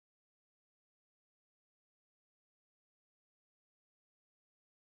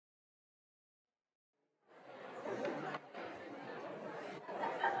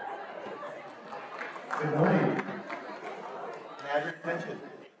Good morning. Can I have your attention?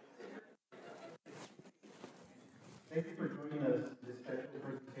 Thank you for joining us in this special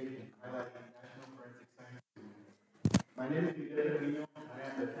presentation highlighting National Forensic Science Week. My name is Miguel Trevino, and I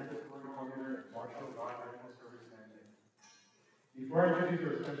am the Tentative Coordinator at Marshall Law Medical Service Manager. Before I introduce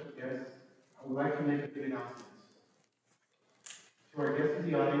our special guests, I would like to make a few announcements. To our guests in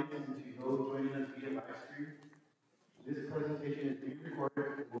the audience and to those joining us via live stream, this presentation is being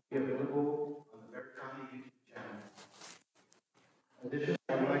recorded and will be available on the Bexar County YouTube channel. Additionally,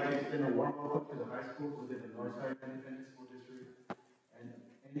 I would like to extend a warm welcome to the high schools within the Northside Independent School District and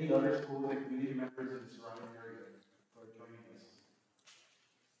any other schools and community members in the surrounding area who are joining us.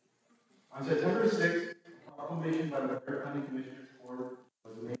 On September 6th, a proclamation by the Bexar County Commissioners Court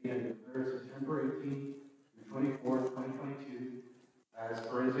was made and declared September 18th through 24th, 2022 as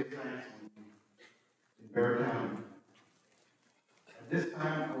Forensic Science Week in Bexar County. At this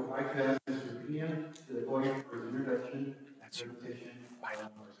time, I would like to ask Mr. Pena to the podium for his introduction and presentation by our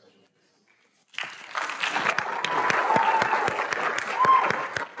special guests.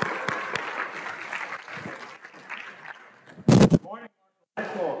 Good morning, High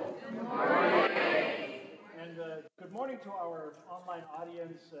School. Good morning. And good morning to our online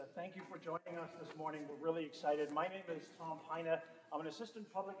audience. Thank you for joining us this morning. We're really excited. My name is Tom Heine. I'm an Assistant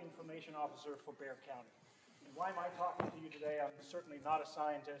Public Information Officer for Bexar County. And why am I talking to you today? I'm certainly not a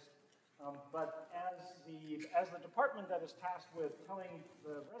scientist, but as the department that is tasked with telling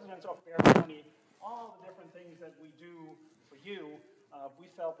the residents of Bexar County all the different things that we do for you,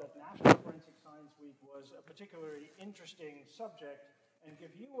 we felt that National Forensic Science Week was a particularly interesting subject and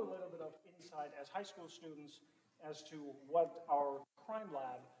give you a little bit of insight as high school students as to what our crime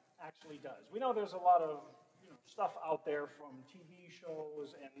lab actually does. We know there's a lot of stuff out there from TV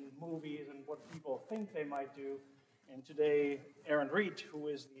shows and movies and what people think they might do. And today, Aaron Reed, who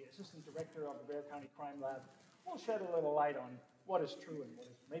is the Assistant Director of the Bexar County Crime Lab, will shed a little light on what is true and what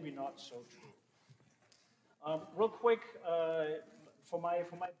is maybe not so true. Real quick, for my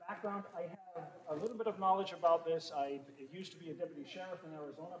background, I have a little bit of knowledge about this. I used to be a deputy sheriff in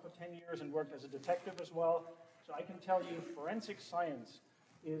Arizona for 10 years and worked as a detective as well. So I can tell you forensic science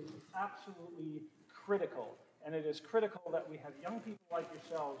is absolutely critical. And it is critical that we have young people like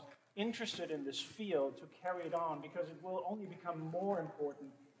yourselves interested in this field to carry it on, because it will only become more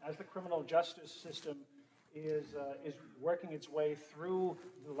important as the criminal justice system is working its way through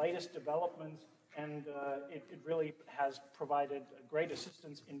the latest developments. And it really has provided great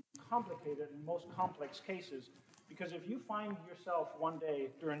assistance in complicated and most complex cases. Because if you find yourself one day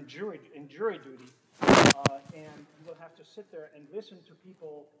during jury duty, and you will have to sit there and listen to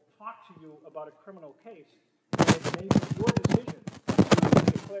people talk to you about a criminal case, and it may be your decision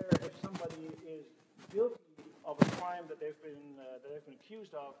to declare if somebody is guilty of a crime that they've been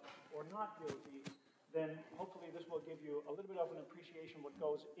accused of or not guilty, then hopefully this will give you a little bit of an appreciation what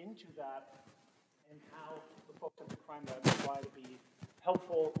goes into that and how the folks at the crime lab try to be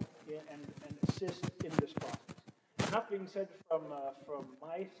helpful and assist in this process. Enough being said from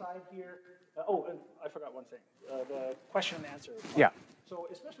my side here. And I forgot one thing, the question and answer. Yeah. So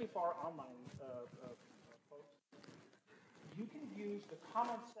especially for our online folks, you can use the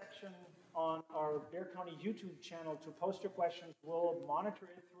comment section on our Bexar County YouTube channel to post your questions. We'll monitor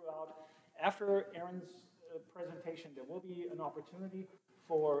it throughout. After Aaron's presentation, there will be an opportunity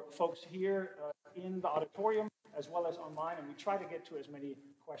for folks here in the auditorium as well as online, and we try to get to as many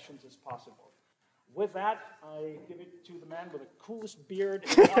questions as possible. With that, I give it to the man with the coolest beard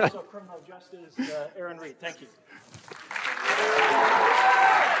in the Office of Criminal Justice, Aaron Reed. Thank you.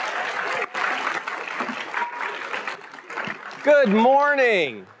 Good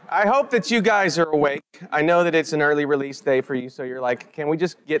morning. I hope that you guys are awake. I know that it's an early release day for you, so you're like, can we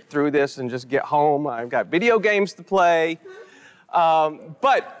just get through this and just get home? I've got video games to play.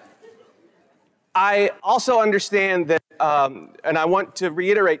 But I also understand that, and I want to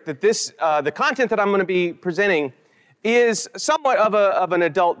reiterate that this, the content that I'm going to be presenting is somewhat of an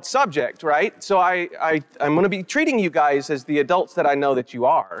adult subject, right? So I'm going to be treating you guys as the adults that I know that you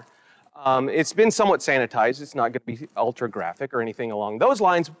are. It's been somewhat sanitized. It's not going to be ultra graphic or anything along those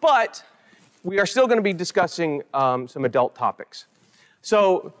lines, but we are still going to be discussing some adult topics.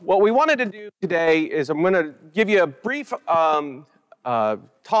 So what we wanted to do today is I'm going to give you a brief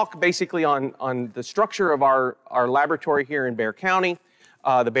talk basically on the structure of our laboratory here in Bexar County,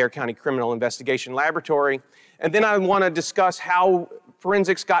 the Bexar County Criminal Investigation Laboratory. And then I want to discuss how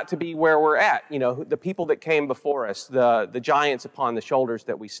forensics got to be where we're at, the people that came before us, the giants upon the shoulders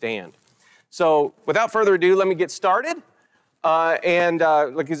that we stand. So without further ado, let me get started. Like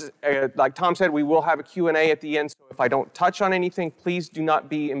Tom said, we will have a Q&A at the end, so if I don't touch on anything, please do not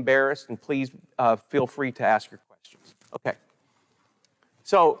be embarrassed, and please feel free to ask your questions. Okay.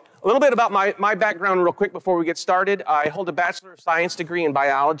 So a little bit about my background real quick before we get started. I hold a Bachelor of Science degree in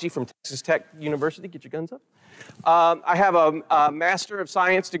biology from Texas Tech University. Get your guns up. I have a Master of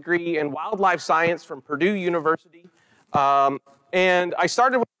Science degree in wildlife science from Purdue University. And I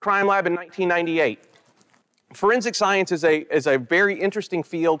started with Crime Lab in 1998. Forensic science is a very interesting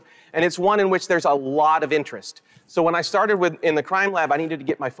field, and it's one in which there's a lot of interest. So when I started in the Crime Lab, I needed to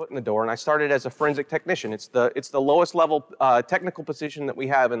get my foot in the door, and I started as a forensic technician. It's the lowest level technical position that we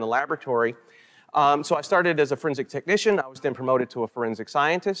have in the laboratory. So I started as a forensic technician. I was then promoted to a forensic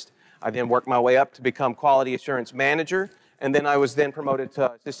scientist. I then worked my way up to become quality assurance manager, and then I was then promoted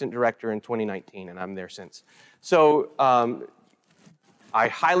to assistant director in 2019, and I'm there since. So I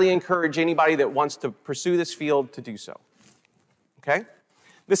highly encourage anybody that wants to pursue this field to do so. Okay?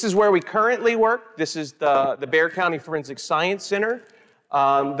 This is where we currently work. This is the Bexar County Forensic Science Center.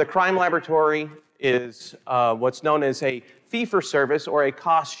 The crime laboratory is what's known as a fee-for-service or a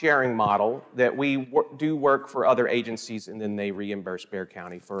cost-sharing model that we do work for other agencies, and then they reimburse Bexar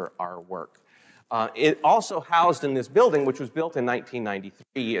County for our work. It also housed in this building, which was built in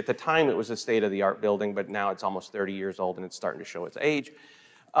 1993. At the time, it was a state-of-the-art building, but now it's almost 30 years old, and it's starting to show its age.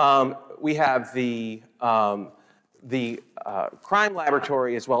 We have the crime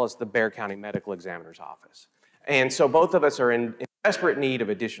laboratory as well as the Bexar County Medical Examiner's Office. And so both of us are in desperate need of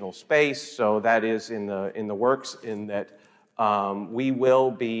additional space, so that is in the works in that we will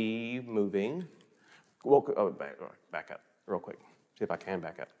be moving. We'll, back up real quick, see if I can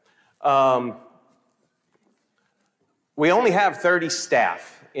back up. We only have 30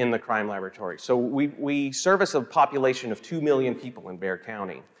 staff in the crime laboratory. So we service a population of 2 million people in Bexar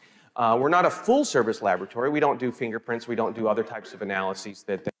County. We're not a full-service laboratory. We don't do fingerprints. We don't do other types of analyses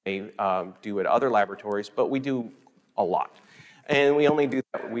that they do at other laboratories, but we do a lot. And we do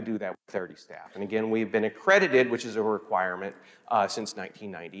that with 30 staff. And again, we've been accredited, which is a requirement, since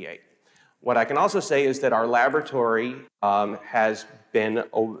 1998. What I can also say is that our laboratory has been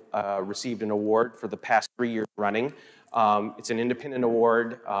received an award for the past 3 years running. It's an independent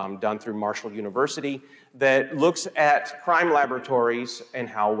award done through Marshall University that looks at crime laboratories and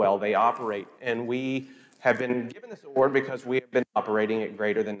how well they operate. And we have been given this award because we have been operating at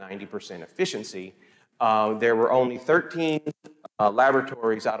greater than 90% efficiency. There were only 13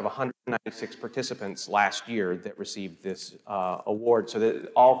 laboratories out of 196 participants last year that received this award, so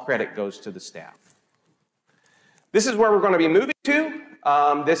that all credit goes to the staff. This is where we're going to be moving to.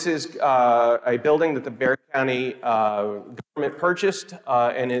 This is a building that the Bexar County government purchased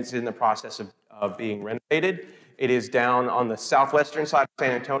and is in the process of being renovated. It is down on the southwestern side of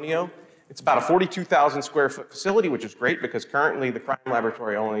San Antonio. It's about a 42,000 square foot facility, which is great because currently the crime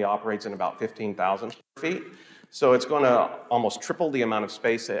laboratory only operates in about 15,000 square feet. So it's going to almost triple the amount of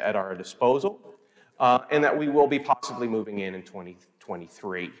space at our disposal, and that we will be possibly moving in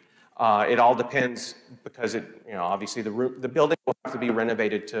 2023. It all depends because obviously the building will have to be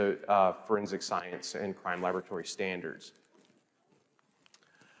renovated to forensic science and crime laboratory standards.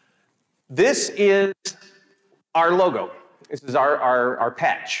 This is our logo. This is our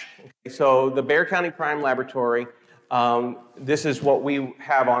patch. Okay, so the Bexar County Crime Laboratory, this is what we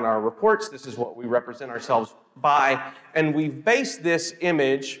have on our reports. This is what we represent ourselves by. And we've based this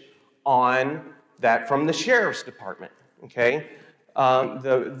image on that from the Sheriff's Department. Okay?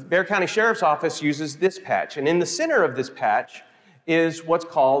 The Bexar County Sheriff's Office uses this patch. And in the center of this patch is what's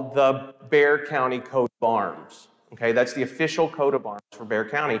called the Bexar County Coat of Arms. Okay? That's the official coat of arms for Bexar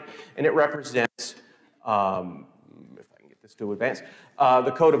County. And it represents, if I can get this to advance,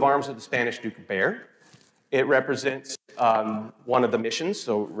 the coat of arms of the Spanish Duke of Bexar. It represents one of the missions,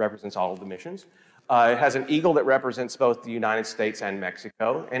 so it represents all of the missions. It has an eagle that represents both the United States and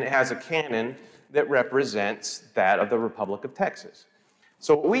Mexico, and it has a cannon that represents that of the Republic of Texas.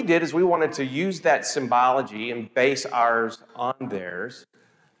 So what we did is we wanted to use that symbology and base ours on theirs.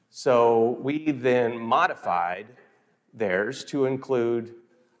 So we then modified theirs to include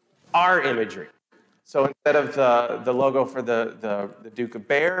our imagery. So instead of the logo for the Duke of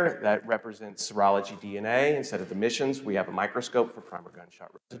Bexar, that represents serology DNA. Instead of the missions, we have a microscope for primer gunshot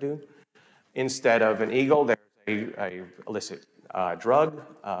residue. Instead of an eagle, there's a illicit drug,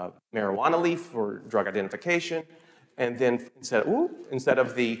 marijuana leaf for drug identification. And then instead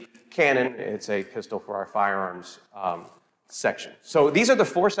of the cannon, it's a pistol for our firearms section. So these are the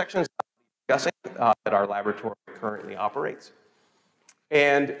 4 sections I'm discussing that our laboratory currently operates.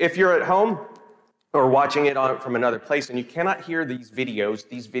 And if you're at home or watching it from another place and you cannot hear these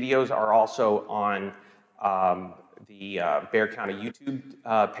videos are also on the Bexar County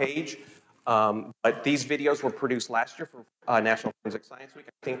YouTube page. But these videos were produced last year for National Forensic Science Week.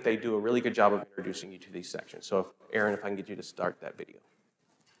 I think they do a really good job of introducing you to these sections. So, Aaron, if I can get you to start that video.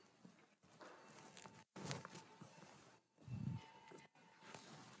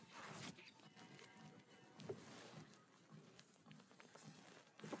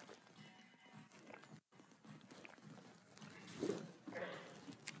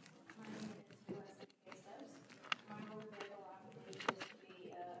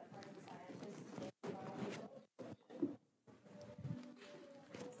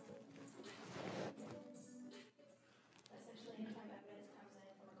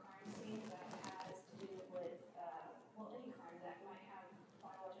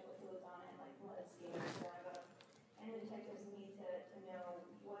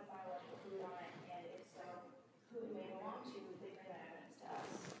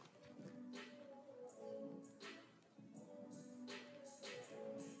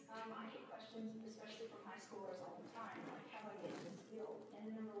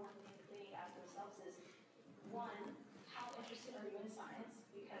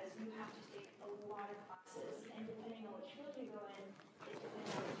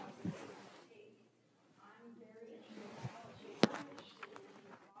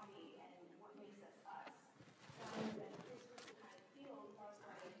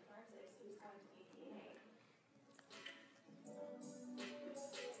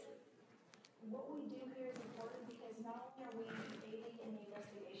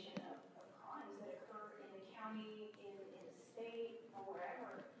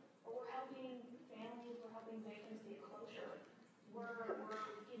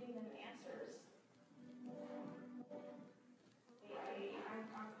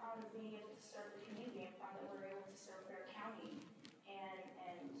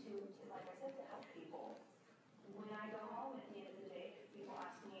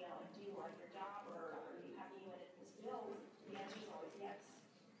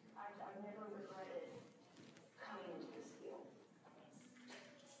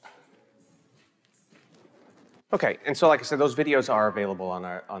 Okay, and so like I said, those videos are available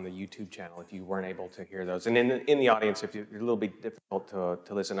on the YouTube channel if you weren't able to hear those. And in the audience, if you're a little bit difficult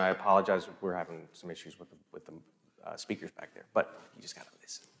to listen, I apologize. We're having some issues with the speakers back there, but you just gotta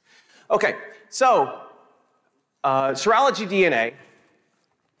listen. Okay, so serology DNA.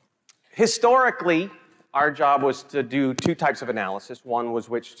 Historically, our job was to do two types of analysis. One was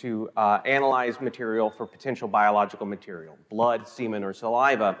which to analyze material for potential biological material, blood, semen, or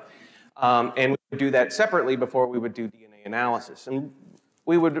saliva. And we would do that separately before we would do DNA analysis. And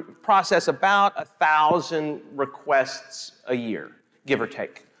we would process about 1,000 requests a year, give or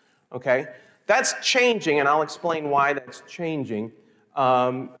take, okay? That's changing, and I'll explain why that's changing.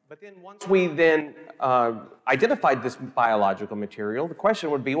 But then once we then identified this biological material, the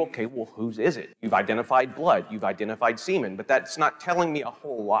question would be, okay, well, whose is it? You've identified blood, you've identified semen, but that's not telling me a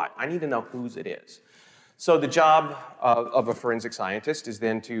whole lot. I need to know whose it is. So the job of a forensic scientist is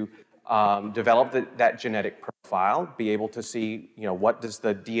then to develop that genetic profile, be able to see, what does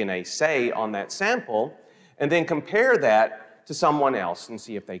the DNA say on that sample, and then compare that to someone else and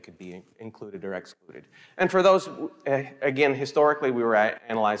see if they could be included or excluded. And for those, again, historically, we were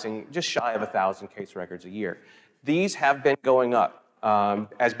analyzing just shy of 1,000 case records a year. These have been going up.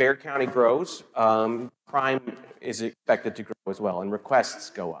 As Bexar County grows, crime is expected to grow as well, and requests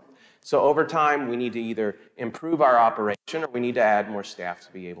go up. So over time, we need to either improve our operation or we need to add more staff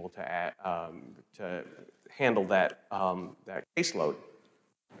to be able to handle that caseload.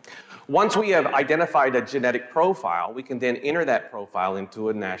 Once we have identified a genetic profile, we can then enter that profile into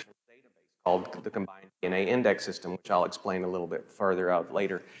a national database called the Combined DNA Index System, which I'll explain a little bit further out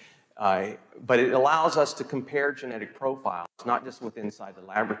later. But it allows us to compare genetic profiles, not just inside the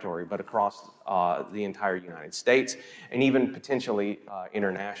laboratory, but across the entire United States and even potentially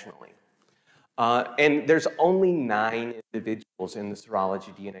internationally. And there's only 9 individuals in the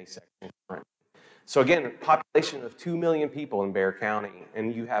serology DNA section currently. So again, a population of 2 million people in Bexar County,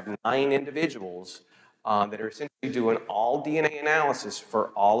 and you have 9 individuals that are essentially doing all DNA analysis for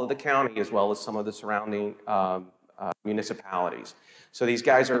all of the county as well as some of the surrounding municipalities. So these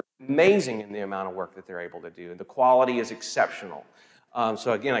guys are amazing in the amount of work that they're able to do. The quality is exceptional.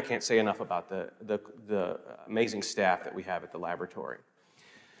 So again, I can't say enough about the amazing staff that we have at the laboratory.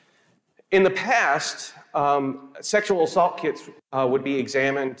 In the past, sexual assault kits would be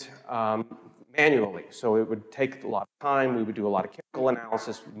examined manually. So it would take a lot of time. We would do a lot of chemical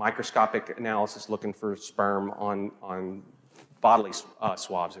analysis, microscopic analysis, looking for sperm on bodily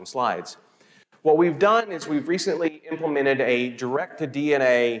swabs and slides. What we've done is we've recently implemented a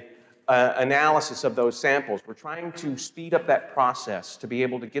direct-to-DNA analysis of those samples. We're trying to speed up that process to be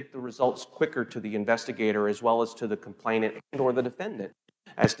able to get the results quicker to the investigator as well as to the complainant and or the defendant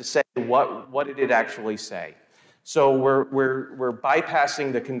as to say what did it actually say. So we're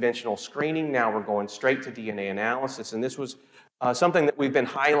bypassing the conventional screening. Now we're going straight to DNA analysis, and this was something that we've been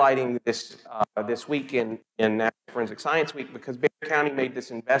highlighting this week in National Forensic Science Week, because Bexar County made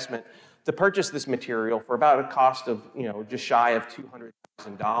this investment to purchase this material for about a cost of just shy of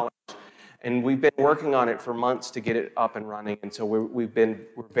 $200,000, and we've been working on it for months to get it up and running. And so we're very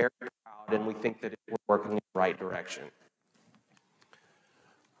proud, and we think that we're working in the right direction.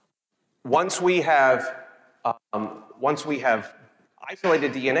 Once we have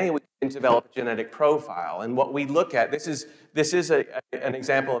isolated DNA, we can develop a genetic profile. And what we look at, this is an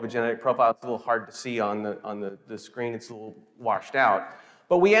example of a genetic profile. It's a little hard to see on the screen. It's a little washed out.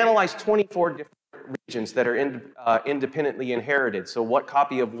 But we analyzed 24 different regions that are independently inherited. So what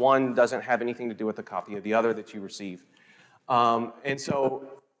copy of one doesn't have anything to do with the copy of the other that you receive. And so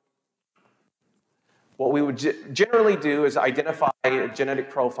what we would generally do is identify a genetic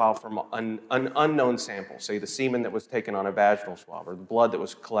profile from an unknown sample, say the semen that was taken on a vaginal swab or the blood that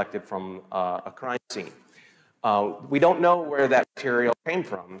was collected from a crime scene. We don't know where that material came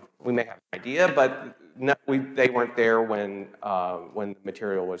from. We may have an idea, but they weren't there when the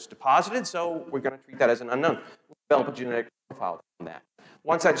material was deposited, so we're going to treat that as an unknown. We develop a genetic profile from that.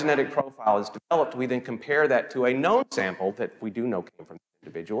 Once that genetic profile is developed, we then compare that to a known sample that we do know came from the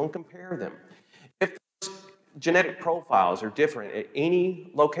individual and compare them. If genetic profiles are different at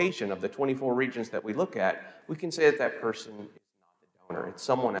any location of the 24 regions that we look at, we can say that that person is not the donor, it's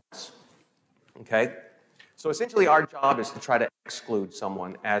someone else, okay? So essentially our job is to try to exclude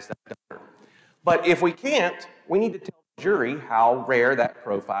someone as that donor. But if we can't, we need to tell the jury how rare that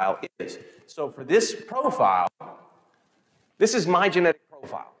profile is. So for this profile, this is my genetic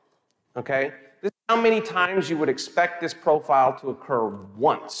profile, okay? This is how many times you would expect this profile to occur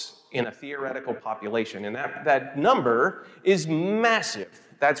once in a theoretical population. And that number is massive.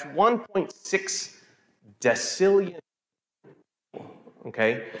 That's 1.6 decillion.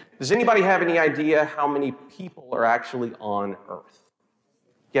 Okay? Does anybody have any idea how many people are actually on Earth?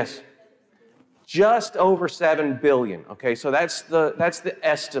 Yes? Just over 7 billion. Okay, so that's the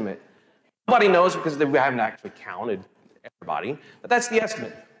estimate. Nobody knows because we haven't actually counted everybody, but that's the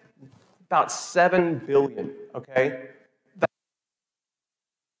estimate. About 7 billion, okay?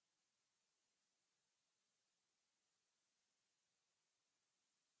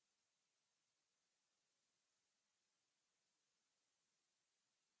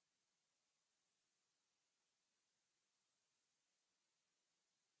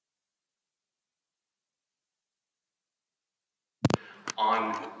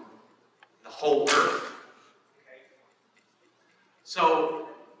 On the whole Earth. Okay. So,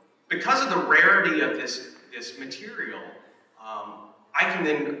 because of the rarity of this material, I can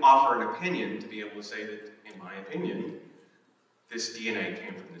then offer an opinion to be able to say that, in my opinion, this DNA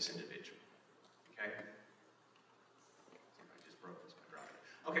came from this individual. Okay? I just broke this by dropping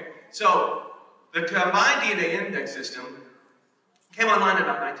it. Okay, so the combined DNA index system came online in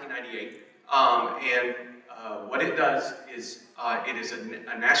about 1998, and what it does is it is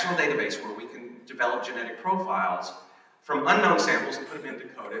a national database where we can develop genetic profiles from unknown samples and put them into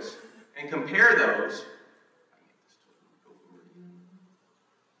CODIS and compare those.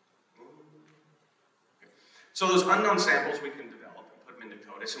 So those unknown samples we can develop and put them into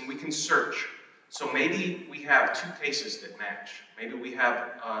CODIS, and we can search. So maybe we have two cases that match. Maybe we have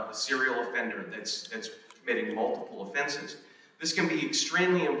a serial offender that's committing multiple offenses. This can be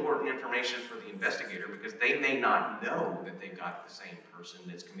extremely important information for the investigator because they may not know that they've got the same person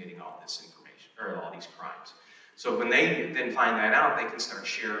that's committing all this information, or all these crimes. So when they then find that out, they can start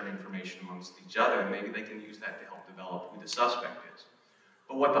sharing information amongst each other, and maybe they can use that to help develop who the suspect is.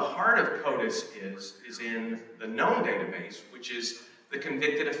 But what the heart of CODIS is in the known database, which is the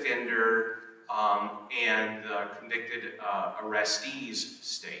convicted offender and the convicted arrestees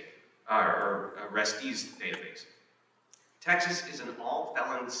state, or arrestees database. Texas is an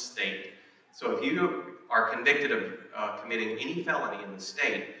all-felon state, so if you are convicted of committing any felony in the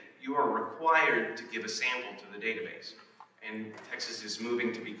state, you are required to give a sample to the database. And Texas is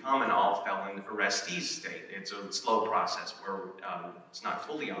moving to become an all-felon arrestees state. It's a slow process where it's not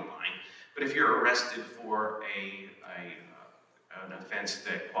fully online, but if you're arrested for an offense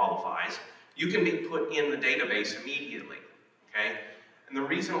that qualifies, you can be put in the database immediately, okay? And the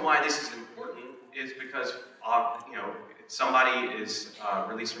reason why this is important is because, somebody is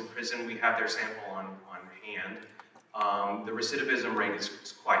released from prison, we have their sample on hand. The recidivism rate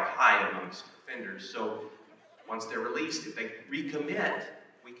is quite high amongst offenders, so once they're released, if they recommit,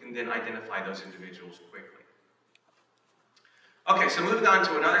 we can can then identify those individuals quickly. Okay, so moving on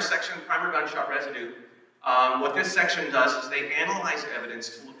to another section, primer gunshot residue. What this section does is they analyze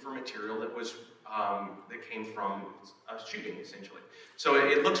evidence to look for material that was that came from a shooting, essentially. So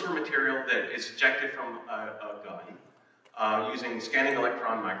it looks for material that is ejected from a gun using scanning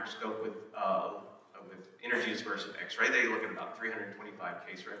electron microscope with energy dispersive X-ray. They look at about 325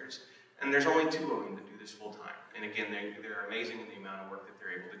 case records, and there's only 2 of them that do this full time. And again, they're amazing in the amount of work that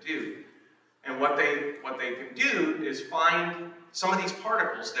they're able to do. And what they can do is find some of these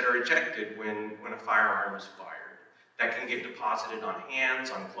particles that are ejected when a firearm is fired. That can get deposited on hands,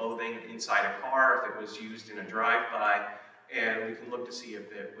 on clothing, inside a car if it was used in a drive-by, and we can look to see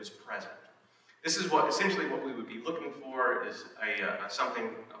if it was present. This is essentially what we would be looking for is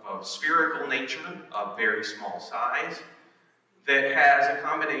something of a spherical nature, of very small size, that has a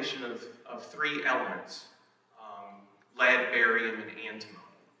combination of 3 elements, lead, barium, and antimony.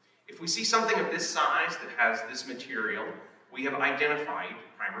 If we see something of this size that has this material, we have identified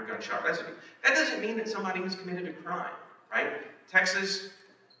primer gunshot residue. That doesn't mean that somebody has committed a crime, right? Texas,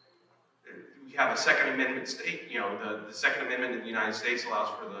 we have a Second Amendment state. You know, the Second Amendment in the United States allows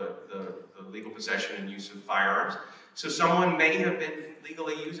for the legal possession and use of firearms. So someone may have been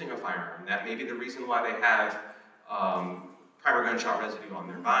legally using a firearm. That may be the reason why they have primer gunshot residue on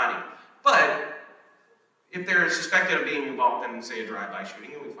their body. But if they're suspected of being involved in, say, a drive-by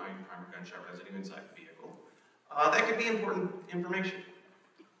shooting, and we find primer gunshot residue inside the vehicle, that could be important information.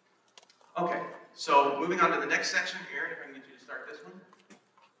 Okay, so moving on to the next section. Aaron, if I can get you to start this one.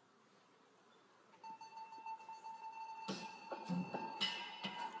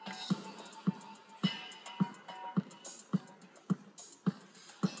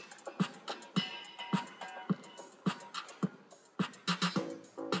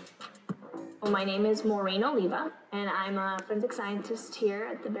 My name is Maureen Oliva, and I'm a forensic scientist here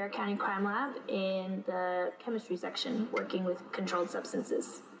at the Bexar County Crime Lab in the chemistry section, working with controlled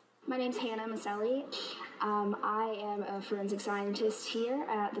substances. My name's Hannah Maselli. I am a forensic scientist here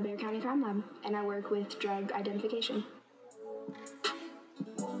at the Bexar County Crime Lab, and I work with drug identification.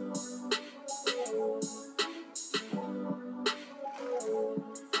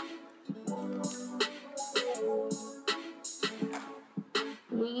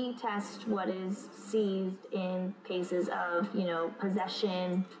 We test what is seized in cases of,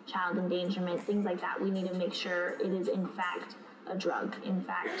 possession, child endangerment, things like that. We need to make sure it is in fact a drug, in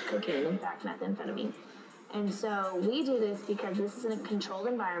fact cocaine, in fact methamphetamine. And so we do this because this is in a controlled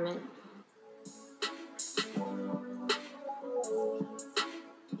environment.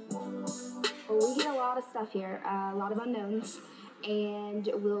 We get a lot of stuff here, a lot of unknowns. And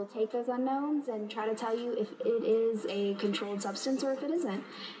we'll take those unknowns and try to tell you if it is a controlled substance or if it isn't.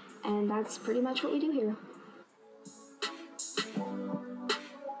 And that's pretty much what we do here.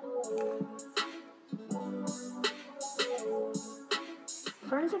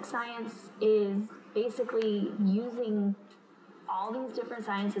 Forensic science is basically using all these different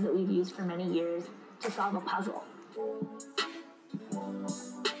sciences that we've used for many years to solve a puzzle.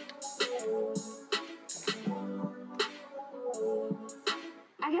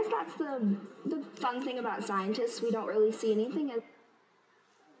 I guess that's the fun thing about scientists. We don't really see anything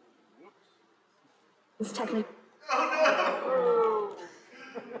as technical. Oh no!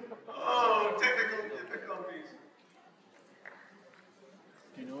 Oh, technical difficulties.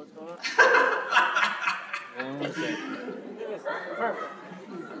 Do you know what's going on? Perfect.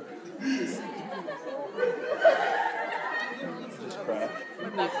 Just crash.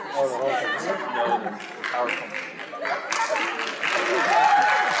 Oh, the whole thing. No, the power comes.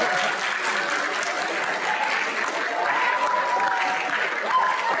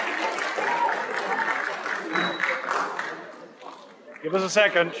 Give us a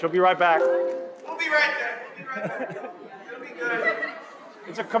second. She'll be right back. We'll be right there. We'll be right back. It'll be good.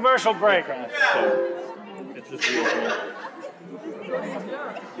 It's a commercial break. Yeah. It's just real cool.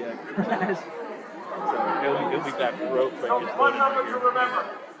 Yeah. So he'll be back real quick. So It's one loading number here. to remember.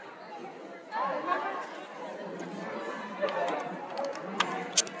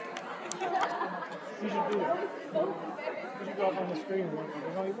 You should do it. You should go up on the screen. You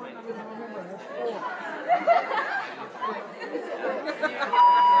know, you might not even remember. That's cool.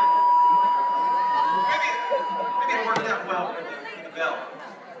 Maybe it worked out well for the bell.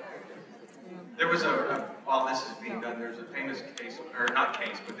 There was while this is being done, there's a famous case, or not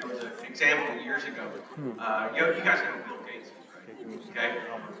case, but there was an example years ago. You guys know who Bill Gates is, right? Okay.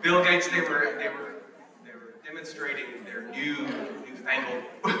 Bill Gates, they were demonstrating their newfangled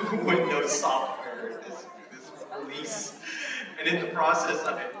Windows software, this release, and in the process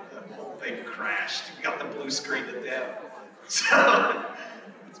of it, the whole thing crashed. We got the blue screen to death. So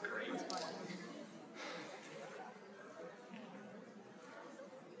it's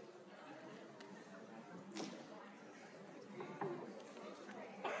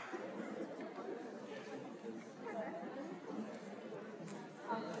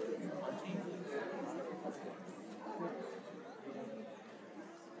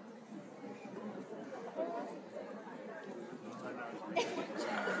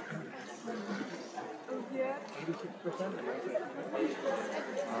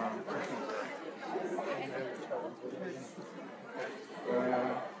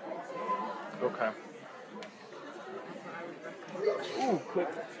Okay. Ooh, quick.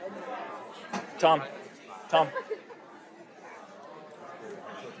 Tom.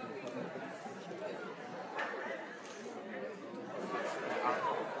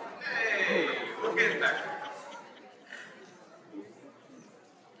 Hey, we'll get it back.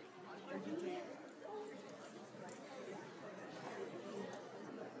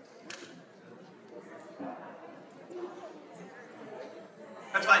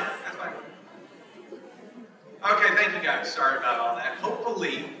 That's fine. Okay, thank you guys. Sorry about all that.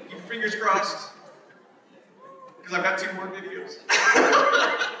 Hopefully, keep your fingers crossed, because I've got 2 more videos.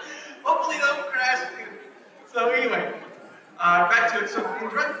 Hopefully they'll crash. So anyway, back to it. So in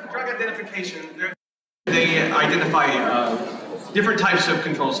drug identification, they identify different types of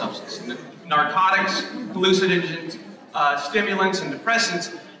controlled substances. Narcotics, hallucinogens, stimulants, and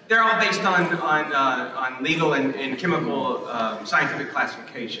depressants. They're all based on legal and chemical scientific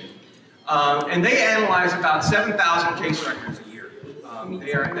classification. And they analyze about 7,000 case records a year.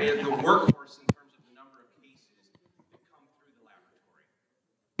 They are the workhorse in terms of the number of cases that come through the laboratory.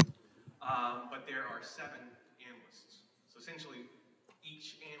 But there are 7 analysts. So essentially,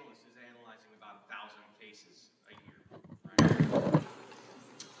 each analyst is analyzing about 1,000 cases a year. Right?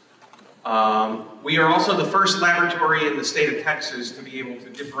 We are also the first laboratory in the state of Texas to be able to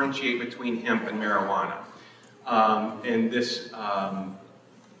differentiate between hemp and marijuana. And this,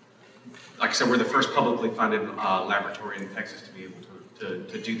 like I said, we're the first publicly funded laboratory in Texas to be able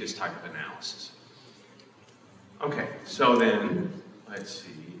to do this type of analysis. Okay, so then, let's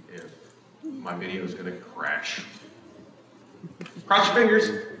see if my video is going to crash. Cross your fingers.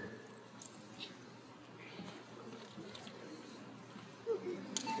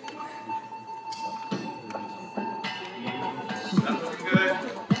 That's looking good.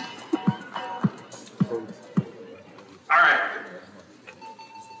 All right.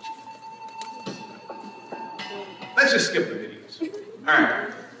 Let's just skip the videos. All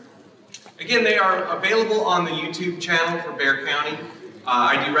right. Again, they are available on the YouTube channel for Bexar County.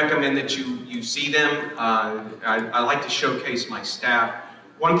 I do recommend that you see them. I like to showcase my staff.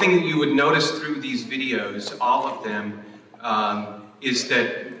 One thing that you would notice through these videos, all of them, is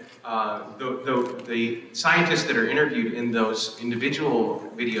that the scientists that are interviewed in those individual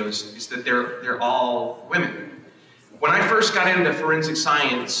videos is that they're all women. When I first got into forensic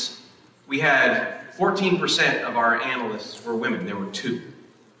science, we had 14% of our analysts were women. There were 2,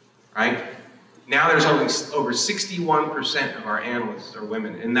 right? Now there's only over 61% of our analysts are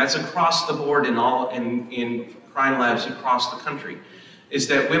women, and that's across the board in crime labs across the country. Is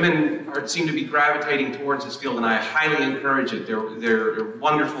that women seem to be gravitating towards this field, and I highly encourage it. They're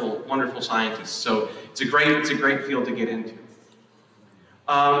wonderful, wonderful scientists. So it's a great field to get into.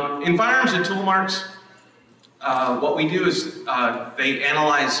 In firearms and tool marks, what we do is they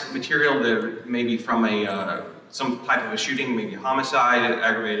analyze material that may be from some type of a shooting, maybe homicide,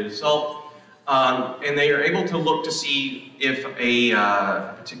 aggravated assault, and they are able to look to see if a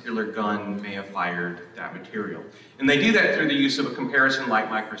particular gun may have fired that material. And they do that through the use of a comparison light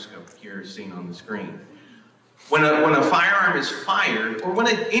microscope here seen on the screen. When a firearm is fired, or when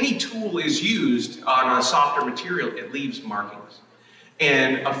any tool is used on a softer material, it leaves markings.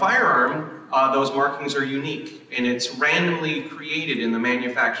 And a firearm, those markings are unique, and it's randomly created in the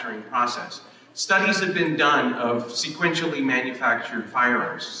manufacturing process. Studies have been done of sequentially manufactured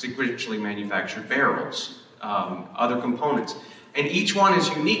firearms, sequentially manufactured barrels, other components. And each one is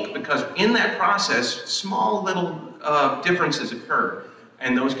unique because in that process, small little differences occur,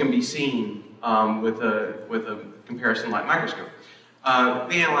 and those can be seen with a comparison light microscope.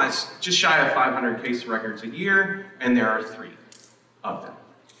 They analyze just shy of 500 case records a year, and there are 3 of them.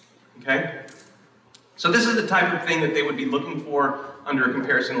 Okay? So this is the type of thing that they would be looking for under a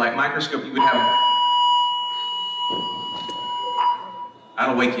comparison light microscope. You would have...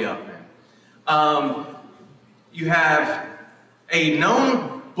 That'll wake you up, man. You have a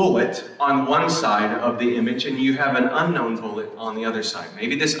known bullet on one side of the image, and you have an unknown bullet on the other side.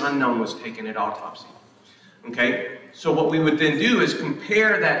 Maybe this unknown was taken at autopsy. Okay? So what we would then do is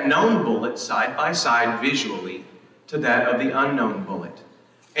compare that known bullet side by side visually to that of the unknown bullet.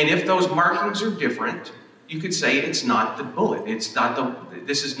 And if those markings are different, you could say it's not the bullet.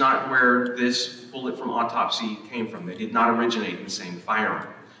 This is not where this bullet from autopsy came from. They did not originate in the same firearm.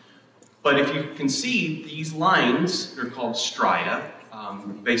 But if you can see these lines, they're called stria,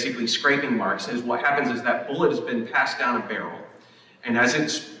 basically scraping marks, is what happens is that bullet has been passed down a barrel. And as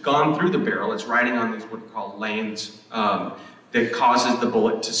it's gone through the barrel, it's riding on these what are called lanes that causes the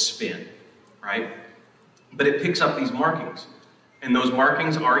bullet to spin, right? But it picks up these markings. And those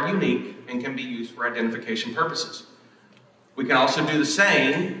markings are unique and can be used for identification purposes. We can also do the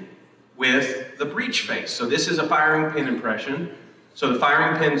same with the breech face. So this is a firing pin impression. So the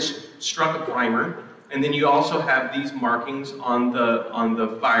firing pin struck a primer, and then you also have these markings on the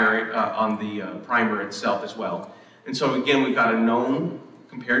primer itself as well. And so again, we've got a known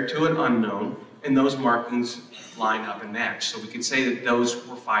compared to an unknown, and those markings line up and match. So we could say that those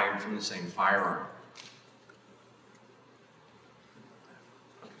were fired from the same firearm.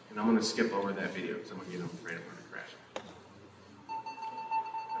 And I'm going to skip over that video because I'm going to get right up on the crash.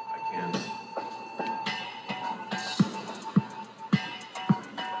 If I can.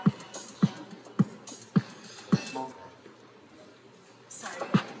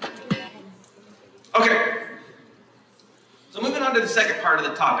 Okay. So moving on to the second part of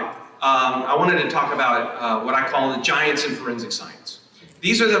the topic, I wanted to talk about what I call the giants in forensic science.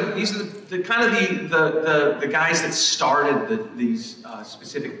 These are the kind of the guys that started these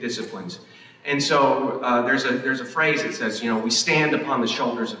specific disciplines. And so there's a phrase that says, we stand upon the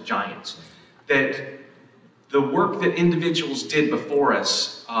shoulders of giants. That the work that individuals did before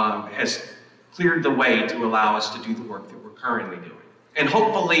us has cleared the way to allow us to do the work that we're currently doing. And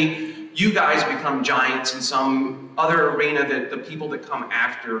hopefully you guys become giants in some other arena that the people that come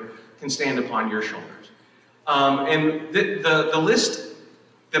after can stand upon your shoulders. And the list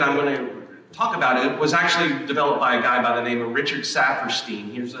that I'm going to talk about it was actually developed by a guy by the name of Richard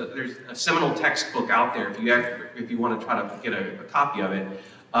Saperstein. There's a seminal textbook out there if you want to try to get a copy of it,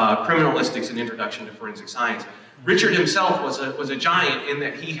 Criminalistics: An Introduction to Forensic Science. Richard himself was a giant in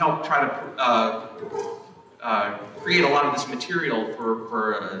that he helped try to create a lot of this material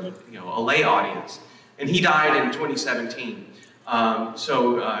for a lay audience, and he died in 2017.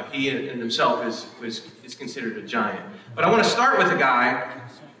 So he in himself is considered a giant. But I want to start with a guy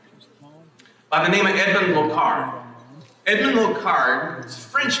by the name of Edmond Locard. Edmond Locard is a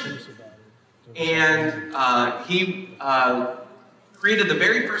Frenchman, and he created the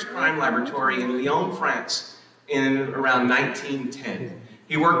very first crime laboratory in Lyon, France, in around 1910.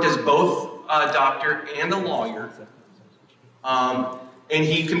 He worked as both a doctor and a lawyer, and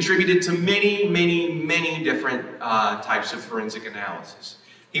he contributed to many, many, many different types of forensic analysis.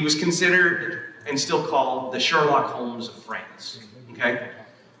 He was considered and still called the Sherlock Holmes of France, okay?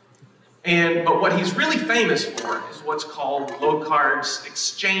 But what he's really famous for is what's called Locard's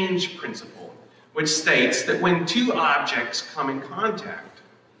exchange principle, which states that when two objects come in contact,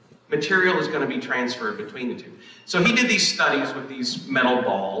 material is going to be transferred between the two. So he did these studies with these metal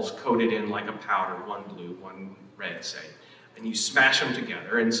balls coated in like a powder, one blue, one red, say. And you smash them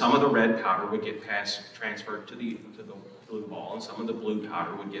together, and some of the red powder would get transferred to the blue ball, and some of the blue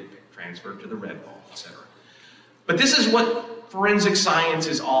powder would get transferred to the red ball, etc. But this is what forensic science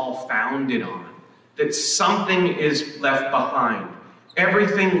is all founded on, that something is left behind.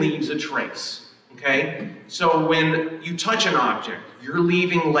 Everything leaves a trace, okay? So when you touch an object, you're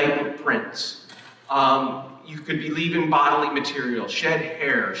leaving latent prints. You could be leaving bodily material, shed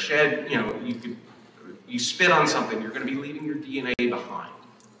hair, you spit on something, you're going to be leaving your DNA behind.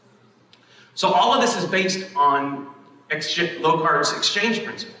 So all of this is based on Locard's exchange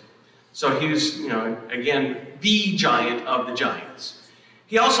principle. So he was, again, the giant of the giants.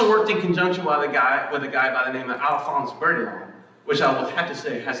 He also worked in conjunction with a guy by the name of Alphonse Bertillon, which I will have to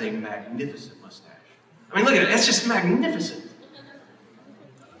say has a magnificent mustache. I mean, look at it, it's just magnificent.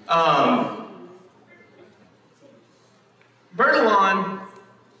 Bertillon,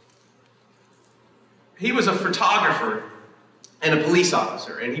 he was a photographer and a police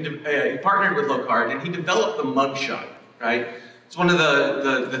officer, and he partnered with Locard, and he developed the mugshot, right? It's one of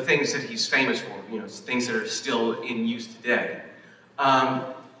the things that he's famous for, things that are still in use today.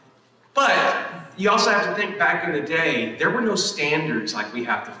 But you also have to think back in the day, there were no standards like we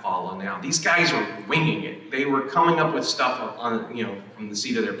have to follow now. These guys were winging it. They were coming up with stuff from the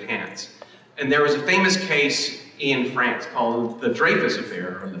seat of their pants. And there was a famous case in France called the Dreyfus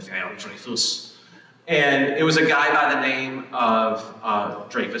Affair, or the Affaire Dreyfus. And it was a guy by the name of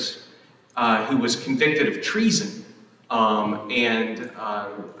Dreyfus who was convicted of treason and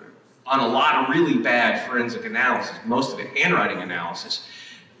on a lot of really bad forensic analysis, most of it handwriting analysis,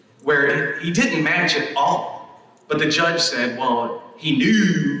 where he didn't match at all. But the judge said, well, he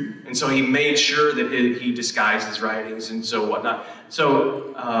knew, and so he made sure that he disguised his writings and so whatnot.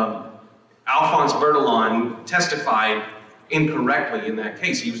 So Alphonse Bertillon testified incorrectly in that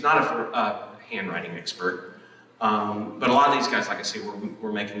case. He was not a handwriting expert, but a lot of these guys, like I say,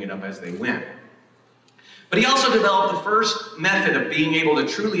 were making it up as they went. But he also developed the first method of being able to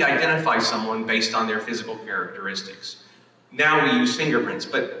truly identify someone based on their physical characteristics. Now we use fingerprints,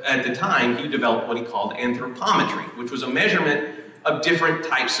 but at the time he developed what he called anthropometry, which was a measurement of different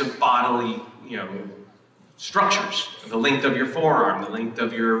types of bodily, structures. The length of your forearm, the length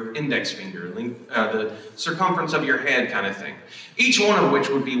of your index finger, the circumference of your head kind of thing. Each one of which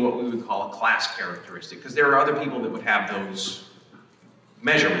would be what we would call a class characteristic, because there are other people that would have those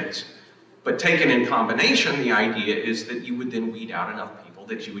measurements. But taken in combination, the idea is that you would then weed out enough people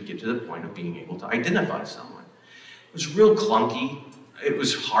that you would get to the point of being able to identify someone. It was real clunky. It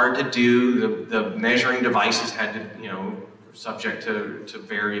was hard to do. The measuring devices had to, subject to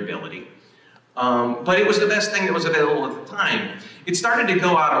variability. But it was the best thing that was available at the time. It started to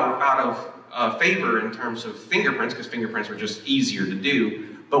go out of favor in terms of fingerprints, because fingerprints were just easier to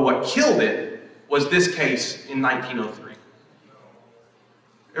do. But what killed it was this case in 1903.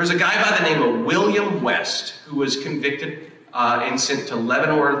 There was a guy by the name of William West who was convicted and sent to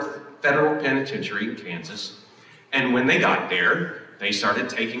Leavenworth Federal Penitentiary in Kansas. And when they got there, they started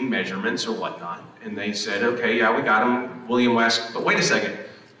taking measurements or whatnot. And they said, okay, yeah, we got him, William West. But wait a second,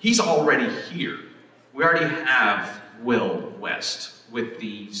 he's already here. We already have Will West with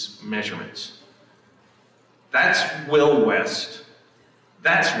these measurements. That's Will West.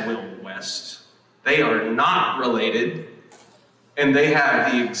 That's Will West. They are not related. And they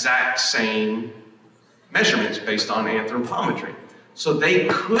have the exact same measurements based on anthropometry. So they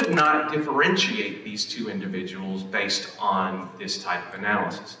could not differentiate these two individuals based on this type of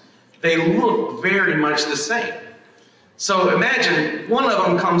analysis. They look very much the same. So imagine one of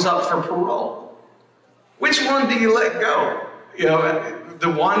them comes up for parole. Which one do you let go?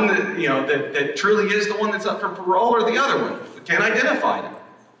 The one that, that truly is the one that's up for parole, or the other one? We can't identify them.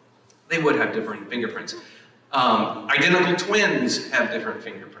 They would have different fingerprints. Identical twins have different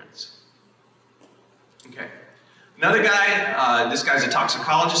fingerprints. Okay. Another guy, this guy's a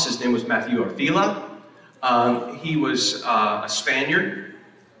toxicologist. His name was Matthew Arfila. He was a Spaniard.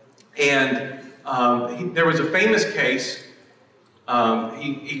 And there was a famous case.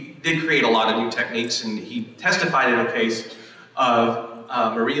 He did create a lot of new techniques, and he testified in a case of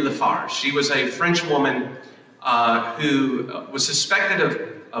Marie Lafarge. She was a French woman who was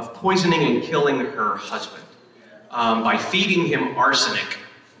suspected of poisoning and killing her husband by feeding him arsenic.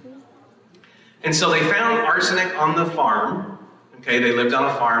 And so they found arsenic on the farm. Okay, they lived on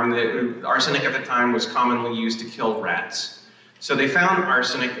a farm. Arsenic at the time was commonly used to kill rats. So they found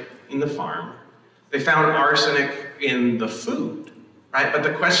arsenic in the farm. They found arsenic in the food, right? But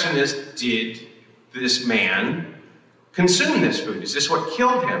the question is, did this man consume this food? Is this what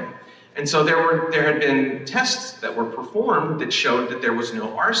killed him? And so there had been tests that were performed that showed that there was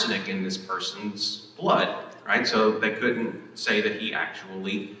no arsenic in this person's blood, right? So they couldn't say that he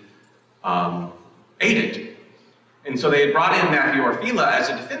actually ate it. And so they had brought in Matthew Arfila as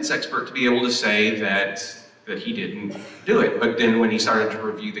a defense expert to be able to say that he didn't do it. But then when he started to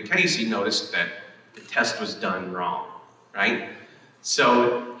review the case, he noticed that the test was done wrong, right?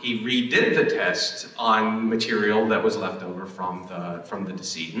 So he redid the test on material that was left over from the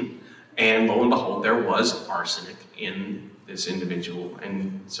decedent, and lo and behold, there was arsenic in this individual,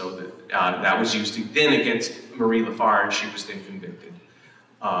 and so that was used then against Marie Lafarge. She was then convicted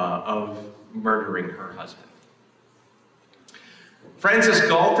of murdering her husband. Francis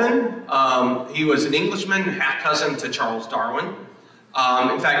Galton, he was an Englishman, half-cousin to Charles Darwin.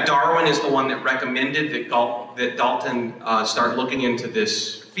 In fact, Darwin is the one that recommended that Dalton start looking into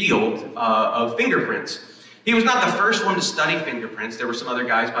this field of fingerprints. He was not the first one to study fingerprints. There were some other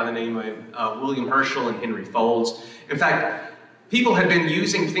guys by the name of William Herschel and Henry Folds. In fact, people had been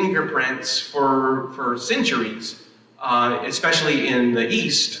using fingerprints for centuries, especially in the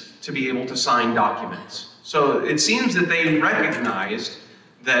East, to be able to sign documents. So it seems that they recognized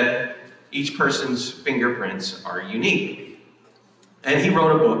that each person's fingerprints are unique. And he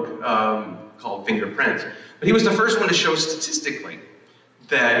wrote a book called Fingerprints. But he was the first one to show statistically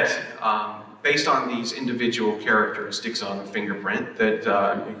that based on these individual characteristics on a fingerprint,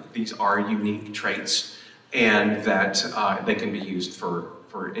 that these are unique traits and that they can be used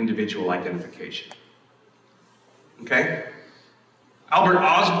for individual identification. Okay? Albert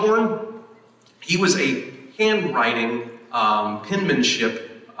Osborne, he was a handwriting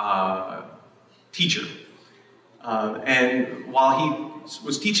penmanship teacher. And while he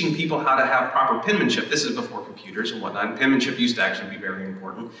was teaching people how to have proper penmanship, this is before computers and whatnot, and penmanship used to actually be very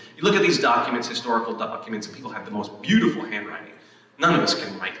important. You look at these documents, historical documents, and people have the most beautiful handwriting. None of us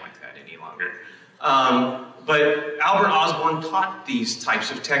can write like that any longer. But Albert Osborne taught these types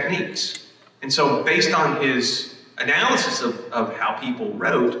of techniques. And so based on his analysis of how people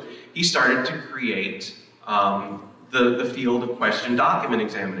wrote, he started to create the field of question document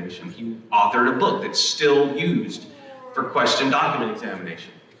examination. He authored a book that's still used for question document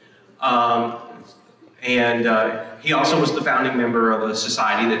examination. And he also was the founding member of a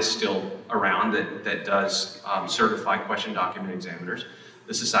society that's still around that does certify question document examiners,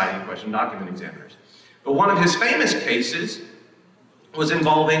 the Society of Question Document Examiners. But one of his famous cases was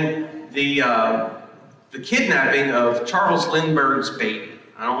involving the kidnapping of Charles Lindbergh's baby.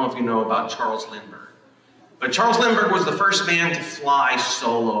 I don't know if you know about Charles Lindbergh. But Charles Lindbergh was the first man to fly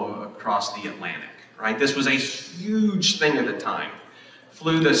solo across the Atlantic, right? This was a huge thing at the time.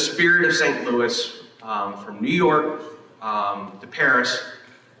 Flew the Spirit of St. Louis from New York to Paris,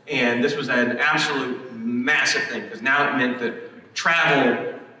 and this was an absolute massive thing, because now it meant that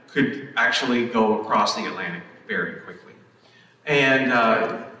travel could actually go across the Atlantic very quickly. And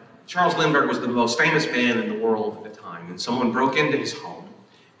Charles Lindbergh was the most famous man in the world at the time, and someone broke into his home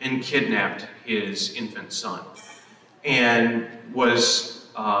and kidnapped his infant son, and was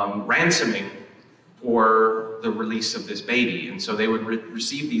ransoming for the release of this baby. And so they would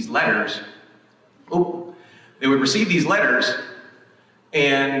receive these letters. They would receive these letters,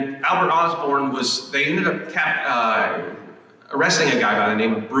 and Albert Osborne they ended up arresting a guy by the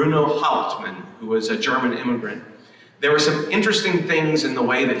name of Bruno Hauptmann, who was a German immigrant. There were some interesting things in the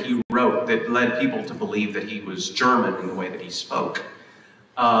way that he wrote that led people to believe that he was German in the way that he spoke.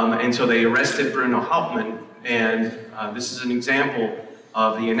 And so they arrested Bruno Hauptmann, and this is an example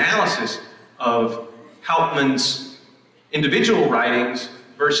of the analysis of Hauptmann's individual writings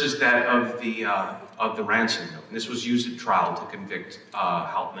versus that of the ransom note. And this was used at trial to convict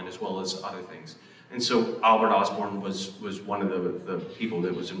Hauptmann as well as other things. And so Albert Osborne was one of the people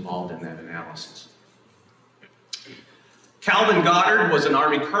that was involved in that analysis. Calvin Goddard was an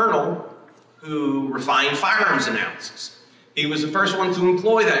Army colonel who refined firearms analysis. He was the first one to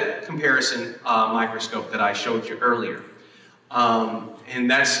employ that comparison microscope that I showed you earlier. And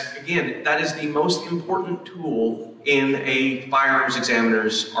that's, again, that is the most important tool in a firearms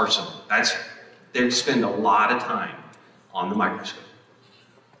examiner's arsenal. They spend a lot of time on the microscope.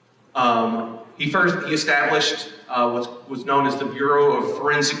 He established what was known as the Bureau of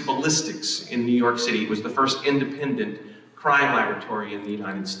Forensic Ballistics in New York City. It was the first independent crime laboratory in the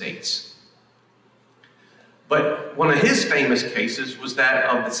United States. But one of his famous cases was that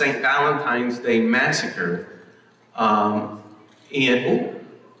of the St. Valentine's Day Massacre I'm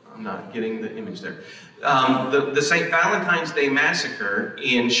not getting the image there. The St. Valentine's Day Massacre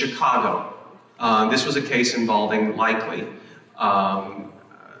in Chicago. This was a case involving likely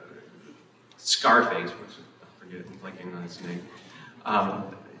Scarface, which I forget, I'm blanking on his name.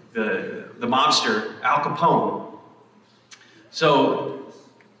 The mobster, Al Capone. So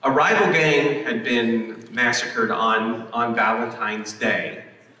a rival gang had been massacred on Valentine's Day,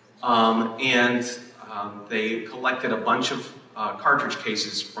 and they collected a bunch of cartridge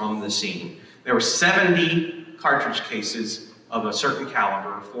cases from the scene. There were 70 cartridge cases of a certain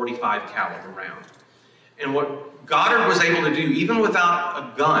caliber, a 45 caliber round. And what Goddard was able to do, even without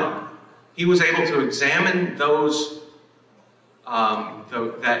a gun, he was able to examine those,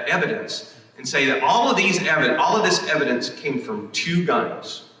 that evidence and say that all of this evidence came from 2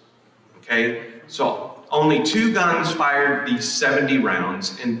 guns, okay? So only 2 guns fired these 70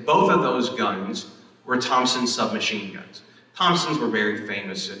 rounds, and both of those guns were Thompson submachine guns. Thompsons were very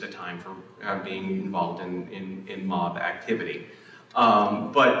famous at the time for being involved in mob activity.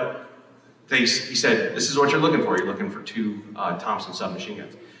 But he said, this is what you're looking for. You're looking for 2 Thompson submachine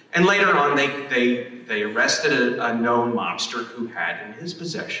guns. And later on, they arrested a known mobster who had in his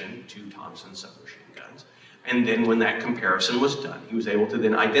possession 2 Thompson submachine guns. And then when that comparison was done, he was able to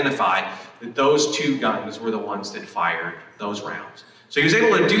then identify that those 2 guns were the ones that fired those rounds. So he was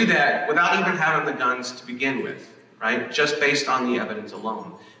able to do that without even having the guns to begin with, right? Just based on the evidence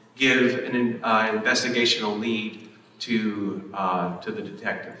alone, give an investigational lead to the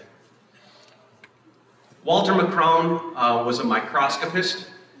detective. Walter McCrone was a microscopist.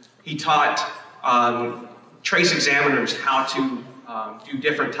 He taught trace examiners how to do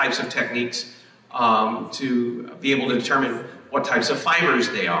different types of techniques to be able to determine what types of fibers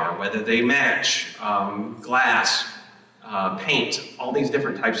they are, whether they match, glass, paint, all these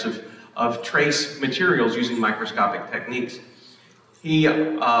different types of trace materials using microscopic techniques. He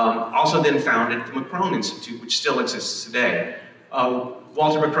also then founded the McCrone Institute, which still exists today.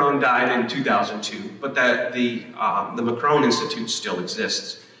 Walter McCrone died in 2002, but the McCrone Institute still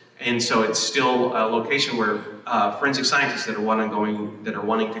exists. And so it's still a location where forensic scientists that are wanting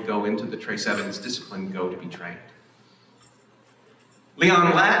to go into the trace evidence discipline go to be trained.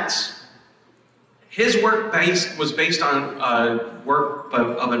 Leon Latz, his work was based on work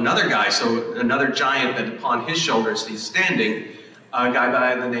of another guy, so another giant that upon his shoulders he's standing, a guy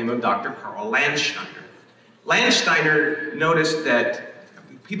by the name of Dr. Carl Landsteiner. Landsteiner noticed that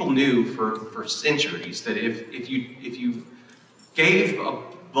people knew for centuries that if you gave a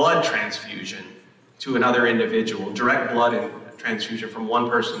blood transfusion to another individual, direct blood and transfusion from one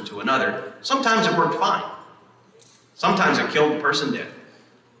person to another, sometimes it worked fine. Sometimes it killed the person dead.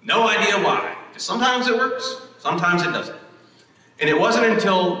 No idea why. Just sometimes it works, sometimes it doesn't. And it wasn't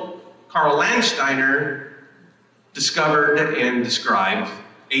until Karl Landsteiner discovered and described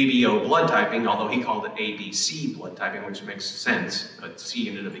ABO blood typing, although he called it ABC blood typing, which makes sense, but C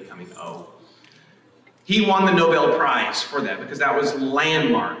ended up becoming O. He won the Nobel Prize for that because that was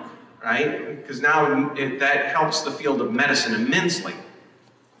landmark, right? Because now that helps the field of medicine immensely.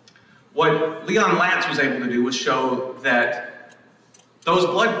 What Leon Latz was able to do was show that those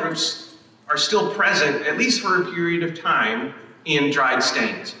blood groups are still present, at least for a period of time, in dried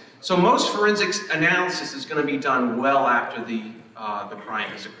stains. So most forensic analysis is going to be done well after the crime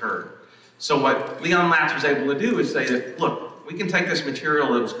has occurred. So what Leon Latz was able to do is say that, look, we can take this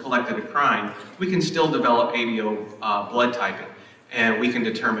material that was collected at crime, we can still develop ABO blood typing, and we can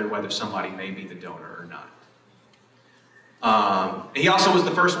determine whether somebody may be the donor or not. He also was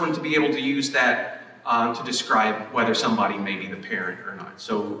the first one to be able to use that to describe whether somebody may be the parent or not.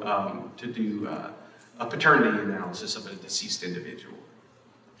 So to do a paternity analysis of a deceased individual.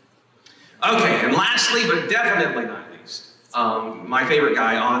 Okay, and lastly, but definitely not least, my favorite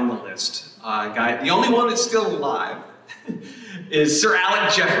guy on the list, the only one that's still alive, is Sir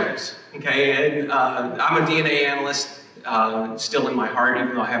Alec Jeffreys. Okay, and I'm a DNA analyst, still in my heart,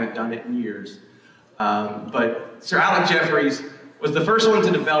 even though I haven't done it in years. But Sir Alec Jeffreys was the first one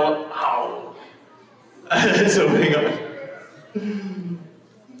to develop, so hang on.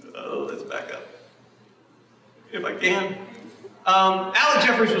 Let's back up, if I can. Alec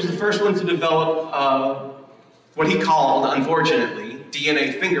Jeffreys was the first one to develop what he called, unfortunately,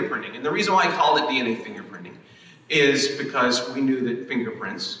 DNA fingerprinting. And the reason why I called it DNA fingerprinting is because we knew that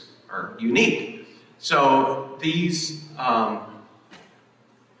fingerprints are unique. So these,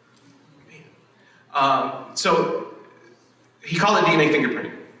 so he called it DNA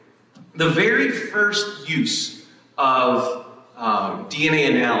fingerprinting. The very first use of DNA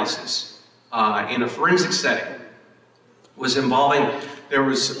analysis in a forensic setting was involving, there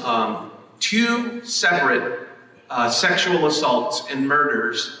was 2 separate sexual assaults and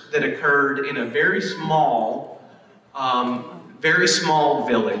murders that occurred in a very small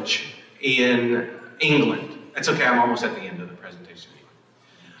village in England. That's okay, I'm almost at the end of the presentation.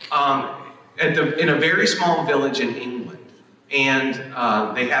 In a very small village in England, and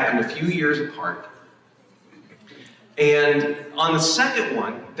they happened a few years apart. And on the second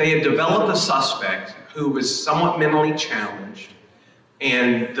one, they had developed a suspect who was somewhat mentally challenged,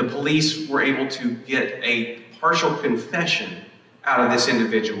 and the police were able to get a partial confession out of this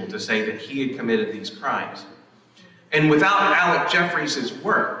individual to say that he had committed these crimes. And without Alec Jeffreys'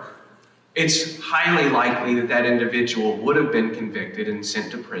 work, it's highly likely that that individual would have been convicted and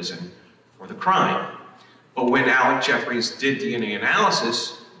sent to prison for the crime. But when Alec Jeffreys did DNA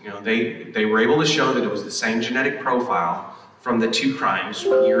analysis, they were able to show that it was the same genetic profile from the 2 crimes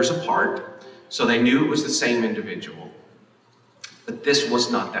years apart, so they knew it was the same individual. But this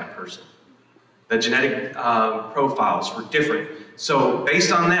was not that person. The genetic profiles were different. So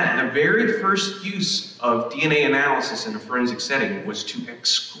based on that, the very first use of DNA analysis in a forensic setting was to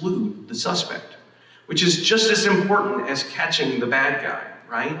exclude the suspect, which is just as important as catching the bad guy,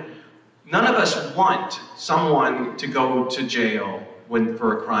 right? None of us want someone to go to jail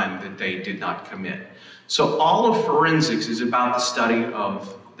for a crime that they did not commit. So all of forensics is about the study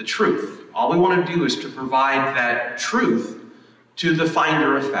of the truth. All we want to do is to provide that truth to the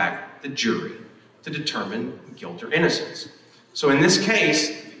finder of fact, the jury, to determine guilt or innocence. So in this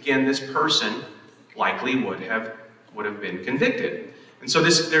case, again, this person likely would have been convicted. And so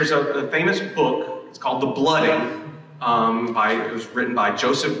there's a famous book, it's called The Blooding, it was written by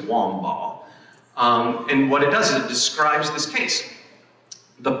Joseph Wambaugh. And what it does is it describes this case.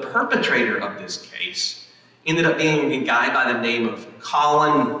 The perpetrator of this case ended up being a guy by the name of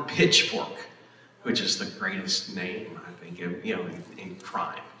Colin Pitchfork, which is the greatest name, I think, in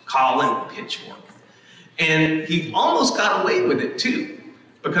crime. Colin Pitchfork. And he almost got away with it too,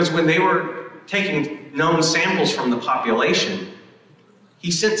 because when they were taking known samples from the population,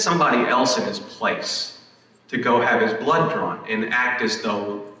 he sent somebody else in his place to go have his blood drawn and act as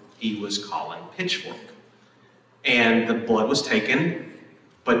though he was Colin Pitchfork. And the blood was taken,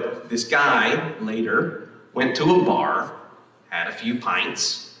 but this guy later went to a bar, had a few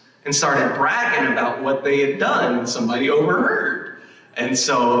pints, and started bragging about what they had done, and somebody overheard. And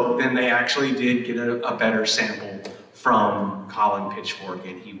so then they actually did get a better sample from Colin Pitchfork,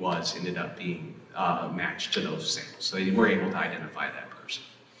 and he ended up being matched to those samples. So they were able to identify that person.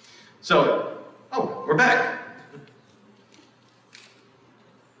 So, oh, we're back.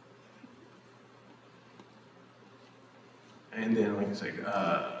 And then, like I said,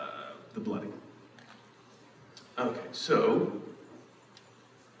 the blooding. Okay, so,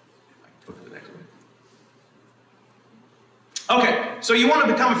 I can go to the next one. Okay, so you want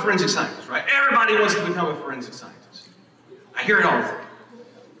to become a forensic scientist, right? Everybody wants to become a forensic scientist. I hear it all the time.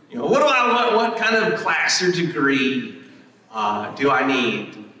 You know, what kind of class or degree do I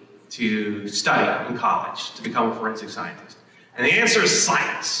need to study in college to become a forensic scientist? And the answer is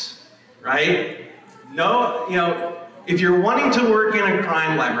science, right? No, you know, if you're wanting to work in a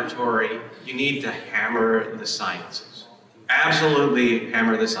crime laboratory, you need to hammer the sciences. Absolutely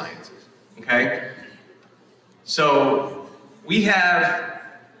hammer the sciences, okay? So we have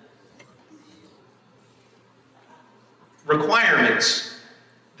requirements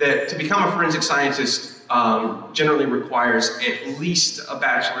that to become a forensic scientist generally requires at least a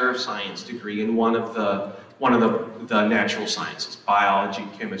Bachelor of Science degree in one of the natural sciences, biology,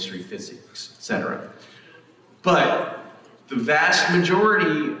 chemistry, physics, etc. But the vast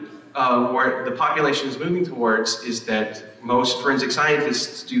majority where the population is moving towards is that most forensic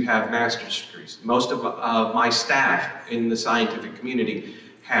scientists do have master's degrees. Most of my staff in the scientific community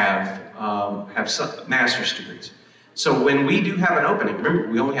have master's degrees. So when we do have an opening, remember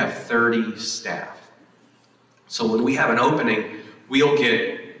we only have 30 staff. So when we have an opening, we'll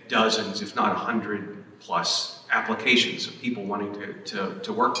get dozens, if not 100 plus applications of people wanting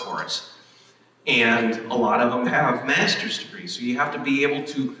to work for us. And a lot of them have master's degrees. So you have to be able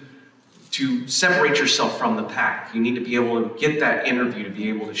to separate yourself from the pack. You need to be able to get that interview to be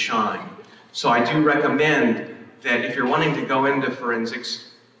able to shine. So I do recommend that if you're wanting to go into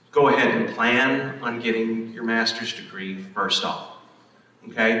forensics, go ahead and plan on getting your master's degree first off,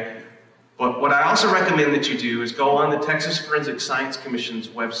 okay? But what I also recommend that you do is go on the Texas Forensic Science Commission's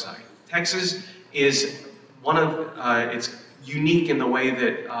website. Texas is it's unique in the way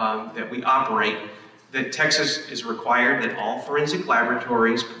that, that we operate, that Texas is required that all forensic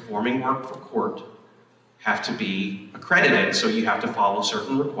laboratories performing work for court have to be accredited, so you have to follow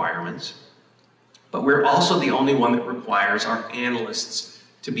certain requirements. But we're also the only one that requires our analysts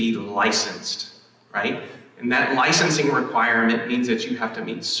to be licensed, right? And that licensing requirement means that you have to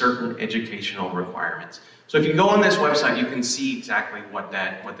meet certain educational requirements. So if you go on this website, you can see exactly what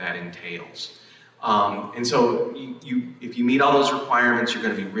that entails. And so if you meet all those requirements, you're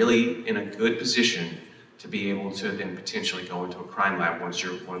going to be really in a good position to be able to then potentially go into a crime lab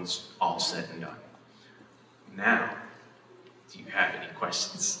once all said and done. Now, do you have any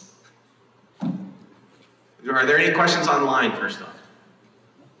questions? Are there any questions online first off?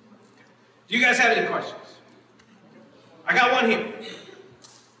 Do you guys have any questions? I got one here. Is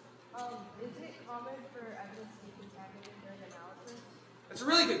it common for evidence to be contaminated during analysis? That's a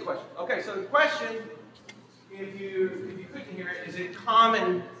really good question. Okay, so the question, if you couldn't hear it, is it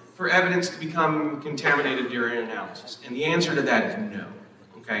common for evidence to become contaminated during analysis? And the answer to that is no,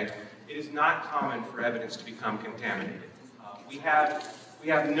 okay? It is not common for evidence to become contaminated. We have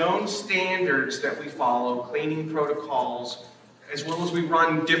known standards that we follow, cleaning protocols, as well as we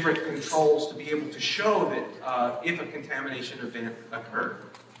run different controls to be able to show that if a contamination event occurred.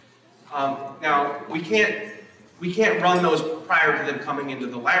 Now, we can't run those prior to them coming into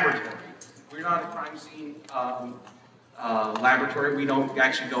the laboratory. We're not a crime scene laboratory. We don't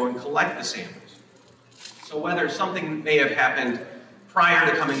actually go and collect the samples. So whether something may have happened prior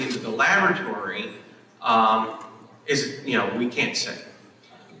to coming into the laboratory we can't say.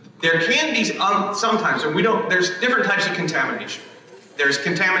 There can be sometimes, and there's different types of contamination. There's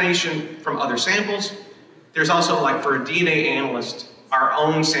contamination from other samples. There's also, like for a DNA analyst, our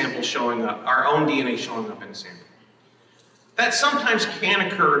own sample showing up, our own DNA showing up in a sample. That sometimes can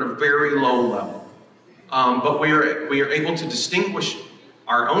occur at a very low level. But we are able to distinguish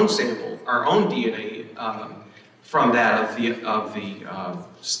our own sample, our own DNA, from that of the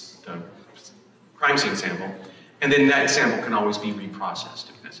crime scene sample. And then that sample can always be reprocessed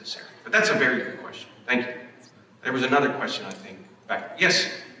if necessary. But that's a very good question. Thank you. There was another question, I think, back. Yes?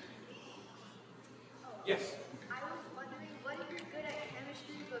 Yes? I was wondering, what if you're good at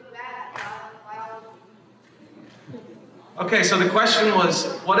chemistry but bad at biology? Okay, so the question was,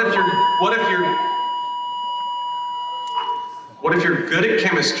 what if you're good at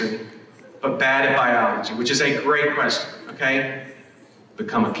chemistry but bad at biology, which is a great question, okay?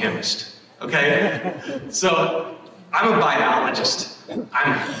 Become a chemist, okay? So, I'm a biologist.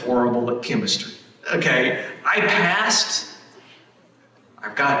 I'm horrible at chemistry, okay? I passed.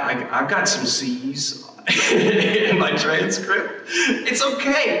 I've got some C's in my transcript. It's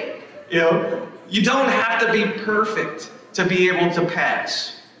okay, you know? You don't have to be perfect to be able to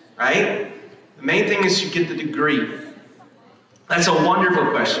pass, right? The main thing is you get the degree. That's a wonderful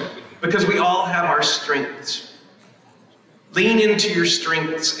question, because we all have our strengths. Lean into your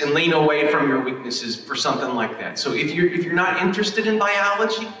strengths and lean away from your weaknesses for something like that. So if you're not interested in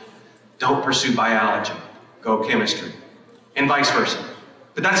biology, don't pursue biology. Go chemistry, and vice versa.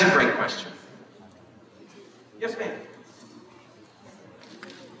 But that's a great question. Yes, ma'am.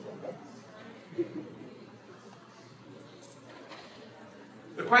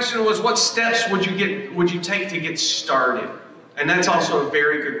 The question was, what steps would you take to get started? And that's also a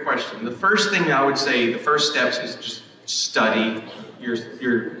very good question. The first thing I would say, the first steps is just study your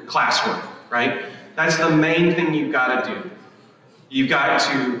classwork, right? That's the main thing you've got to do. You got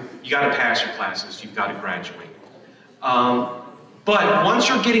to pass your classes. You've got to graduate. But once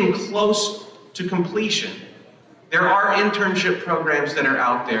you're getting close to completion, there are internship programs that are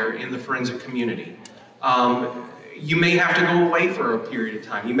out there in the forensic community. You may have to go away for a period of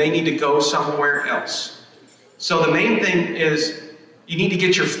time. You may need to go somewhere else. So the main thing is you need to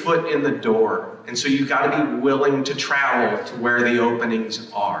get your foot in the door. And so you've got to be willing to travel to where the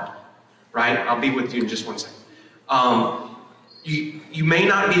openings are, right? I'll be with you in just one second. You may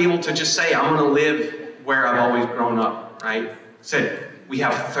not be able to just say, I'm going to live where I've always grown up, right? Said, we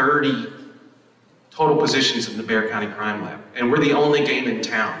have 30 total positions in the Bexar County Crime Lab, and we're the only game in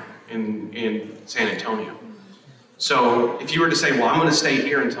town in San Antonio. So if you were to say, well, I'm going to stay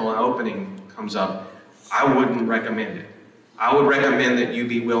here until an opening comes up, I wouldn't recommend it. I would recommend that you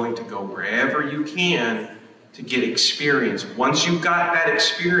be willing to go wherever you can to get experience. Once you've got that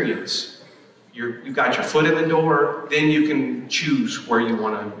experience, you've got your foot in the door, then you can choose where you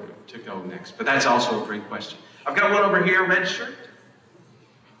want to go next. But that's also a great question. I've got one over here, red shirt.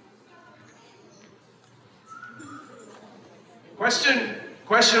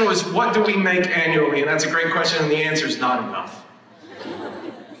 Question was, what do we make annually? And that's a great question, and the answer is not enough.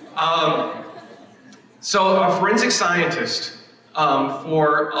 So a forensic scientist,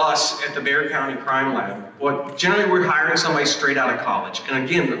 for us at the Bexar County Crime Lab, generally we're hiring somebody straight out of college. And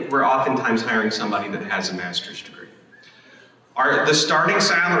again, we're oftentimes hiring somebody that has a master's degree. The starting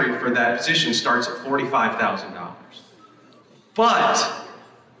salary for that position starts at $45,000. But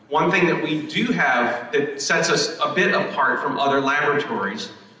one thing that we do have that sets us a bit apart from other laboratories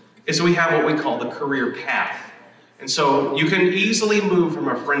is we have what we call the career path. And so you can easily move from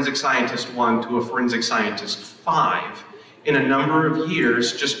a forensic scientist 1 to a forensic scientist 5 in a number of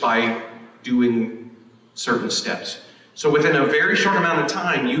years just by doing certain steps. So within a very short amount of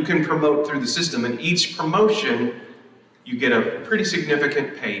time, you can promote through the system, and each promotion, you get a pretty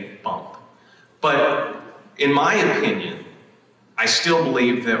significant pay bump. But in my opinion, I still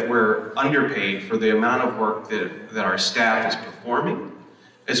believe that we're underpaid for the amount of work that our staff is performing,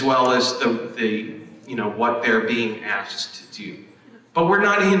 as well as what they're being asked to do. But we're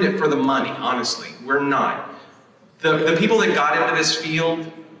not in it for the money, honestly. We're not. The people that got into this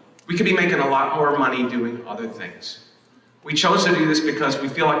field, we could be making a lot more money doing other things. We chose to do this because we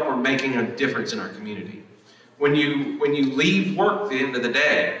feel like we're making a difference in our community. When you leave work at the end of the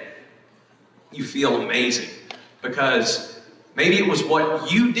day, you feel amazing, because maybe it was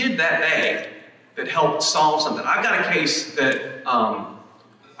what you did that day that helped solve something. I've got a case that,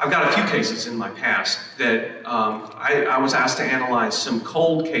 I've got a few cases in my past that I was asked to analyze some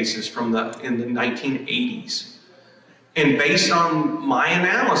cold cases in the 1980s. And based on my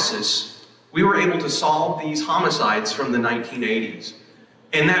analysis, we were able to solve these homicides from the 1980s.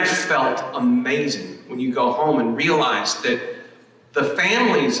 And that felt amazing when you go home and realize that the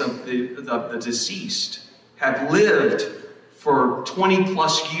families of the deceased have lived for 20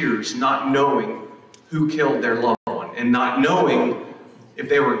 plus years not knowing who killed their loved one and not knowing if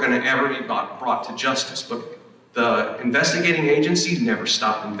they were going to ever be brought to justice. But the investigating agencies never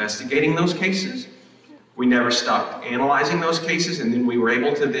stopped investigating those cases. We never stopped analyzing those cases, and then we were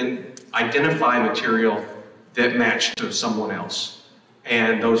able to then identify material that matched to someone else.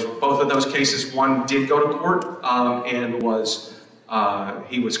 And both of those cases, one did go to court and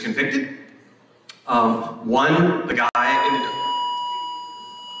he was convicted. The guy ended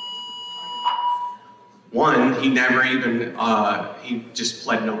up, he never even, he just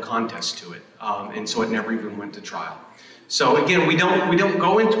pled no contest to it. And so it never even went to trial. So again, we don't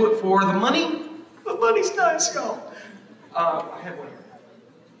go into it for the money. The money's nice, y'all. I had one here.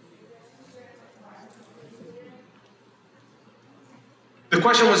 The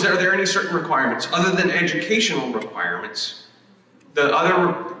question was, are there any certain requirements other than educational requirements? The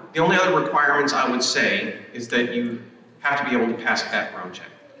only other requirements I would say is that you have to be able to pass a background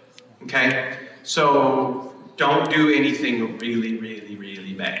check, okay? So don't do anything really, really,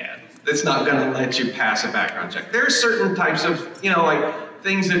 really bad. That's not gonna let you pass a background check. There are certain types of, like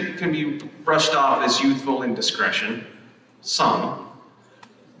things that can be brushed off as youthful indiscretion, some,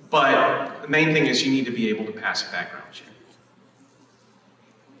 but the main thing is you need to be able to pass a background check.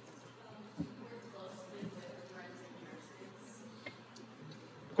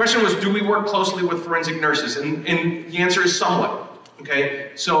 The question was, do we work closely with forensic nurses? And the answer is somewhat.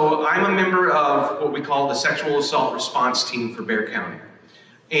 Okay, so I'm a member of what we call the Sexual Assault Response Team for Bexar County.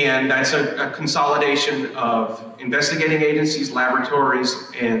 And that's a consolidation of investigating agencies,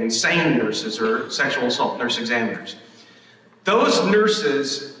 laboratories, and SANE nurses, or sexual assault nurse examiners. Those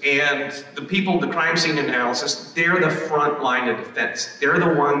nurses and the people, the crime scene analysis, they're the front line of defense. They're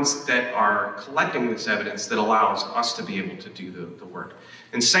the ones that are collecting this evidence that allows us to be able to do the work.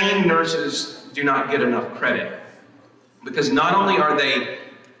 And SANE nurses do not get enough credit, because not only are they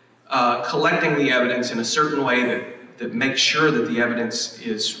collecting the evidence in a certain way that makes sure that the evidence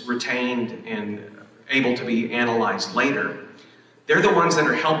is retained and able to be analyzed later, they're the ones that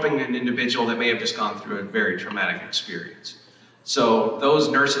are helping an individual that may have just gone through a very traumatic experience. So those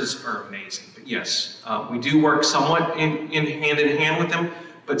nurses are amazing. But yes, we do work somewhat in hand with them,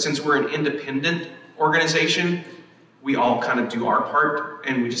 but since we're an independent organization, we all kind of do our part,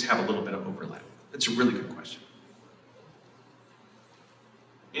 and we just have a little bit of overlap. That's a really good question.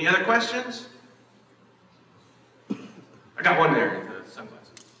 Any other questions? I got one there, the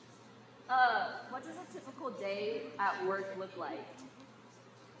sunglasses. What does a typical day at work look like?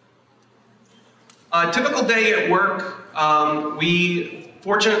 A typical day at work,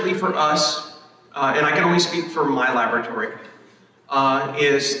 fortunately for us, and I can only speak for my laboratory,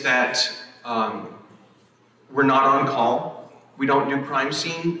 is that we're not on call. We don't do crime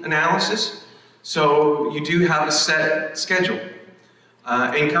scene analysis, so you do have a set schedule.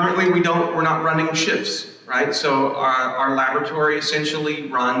 And currently we're not running shifts, right? So our laboratory essentially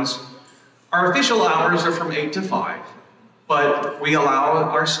runs, our official hours are from 8 to 5, but we allow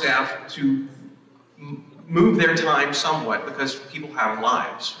our staff to move their time somewhat because people have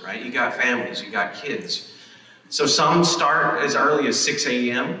lives, right? You got families, you got kids. So some start as early as 6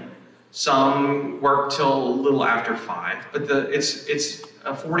 a.m., some work till a little after 5, but it's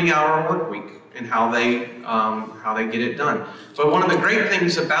a 40-hour work week in how they get it done. But one of the great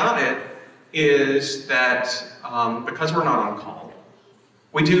things about it is that because we're not on call,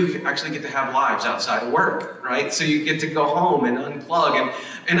 we do actually get to have lives outside of work, right? So you get to go home and unplug.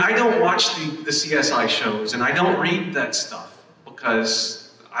 And I don't watch the CSI shows, and I don't read that stuff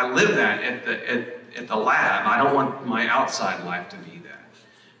because I live that at the lab. I don't want my outside life to be that,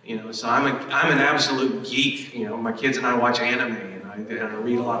 you know. So I'm an absolute geek. You know, my kids and I watch anime, and I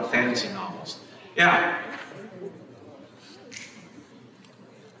read a lot of fantasy novels. Yeah.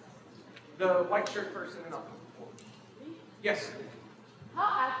 The white shirt person and up. Yes.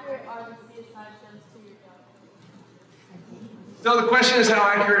 How accurate are the CSI shows to your job? So the question is, how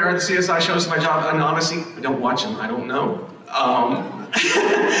accurate are the CSI shows to my job? And honestly, I don't watch them. I don't know.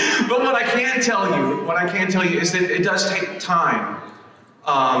 But what I can tell you is that it does take time.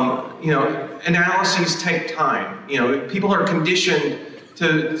 You know, analyses take time. You know, people are conditioned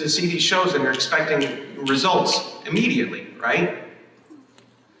to see these shows and they're expecting results immediately, right?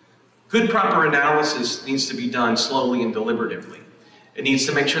 Good, proper analysis needs to be done slowly and deliberatively. It needs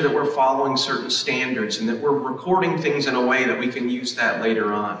to make sure that we're following certain standards and that we're recording things in a way that we can use that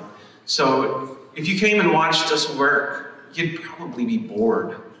later on. So if you came and watched us work, you'd probably be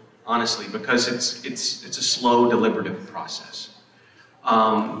bored, honestly, because it's a slow, deliberative process.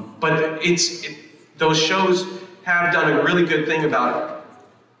 But those shows have done a really good thing about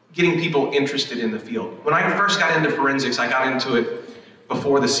getting people interested in the field. When I first got into forensics, I got into it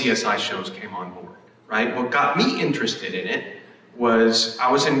before the CSI shows came on board, right? What got me interested in it was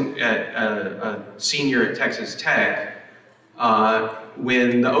I was a senior at Texas Tech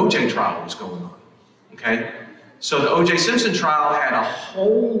when the OJ trial was going on, okay? So the OJ Simpson trial had a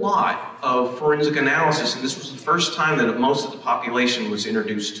whole lot of forensic analysis, and this was the first time that most of the population was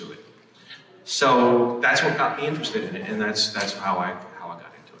introduced to it. So that's what got me interested in it, and that's how I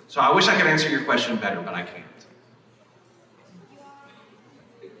got into it. So I wish I could answer your question better, but I can't.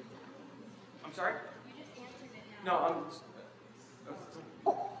 I'm sorry? You just answered it No, now.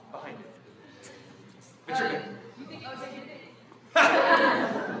 I'm behind you. It's your name. You think OJ did it?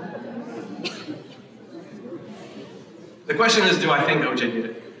 The question is, do I think OJ did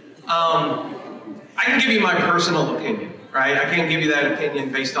it? I can give you my personal opinion, right? I can't give you that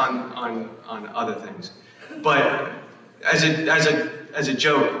opinion based on other things. But as a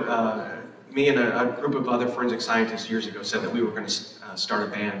joke, me and a group of other forensic scientists years ago said that we were going to start a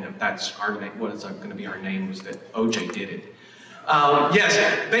band. That's our name. What is going to be our name? Was that OJ did it? Yes,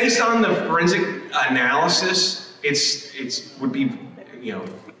 based on the forensic analysis, it would be you know,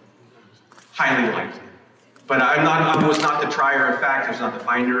 highly likely. But I was not the trier of fact, I was not the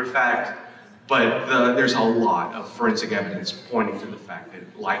finder of fact, but there's a lot of forensic evidence pointing to the fact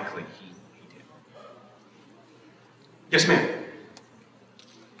that likely he did. Yes, ma'am?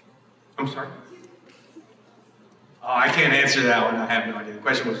 I'm sorry? Oh, I can't answer that one. I have no idea. The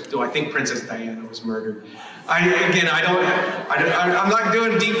question was, do I think Princess Diana was murdered? I'm not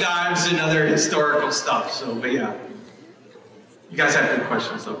doing deep dives in other historical stuff, so, but yeah. You guys have good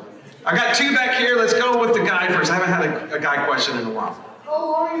questions, though. I got two back here. Let's go with the guy first. I haven't had a guy question in a while.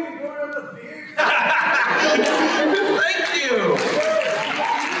 How long have you been going on the beard? Thank you.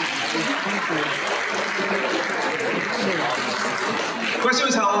 The question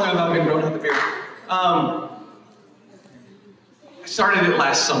was, how long have I been growing out the beard? I started it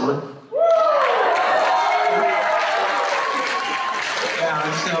last summer.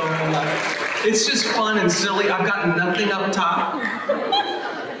 Yeah, so it's just fun and silly. I've got nothing up top.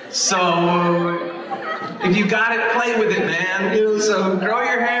 So if you got it, play with it, man. You know, so grow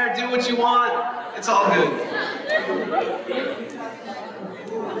your hair, do what you want. It's all good.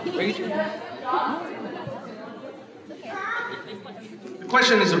 The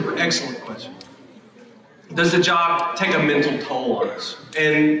question is an excellent question. Does the job take a mental toll on us?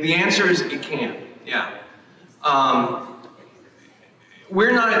 And the answer is it can, yeah.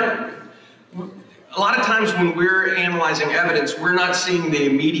 We're not, a lot of times when we're analyzing evidence, we're not seeing the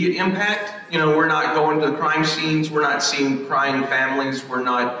immediate impact. You know, we're not going to the crime scenes, we're not seeing crying families, we're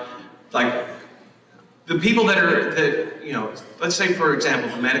not, like, the people that you know, let's say for example,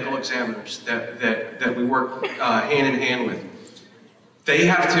 the medical examiners that we work hand in hand with, they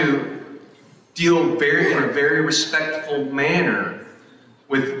have to deal in a very respectful manner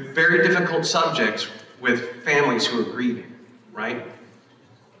with very difficult subjects with families who are grieving, right?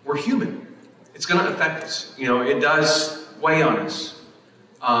 We're human. It's going to affect us. You know, it does weigh on us.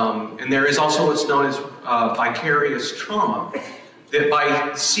 And there is also what's known as vicarious trauma, that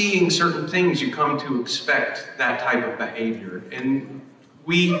by seeing certain things, you come to expect that type of behavior. And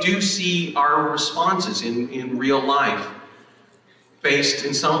we do see our responses in real life based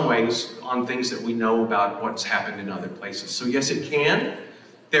in some ways on things that we know about what's happened in other places. So yes, it can.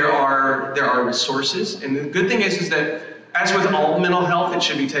 There are resources, and the good thing is that as with all mental health, it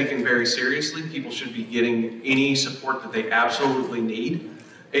should be taken very seriously. People should be getting any support that they absolutely need.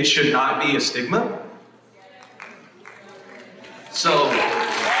 It should not be a stigma. So,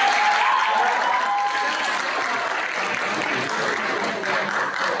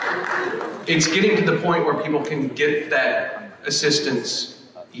 it's getting to the point where people can get that assistance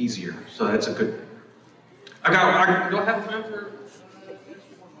easier. So that's a good. Do I have time for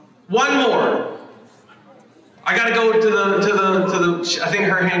one more? I gotta go to the. I think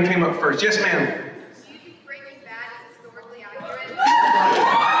her hand came up first. Yes, ma'am. Do you think Breaking Bad is historically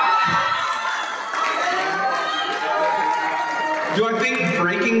accurate? Do I think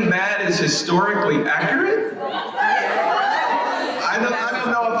Breaking Bad is historically accurate? I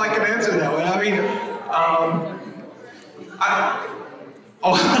don't know if I can answer that one. I mean,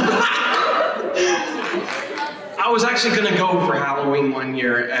 I was actually going to go for Halloween one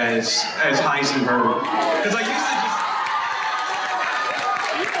year as Heisenberg, because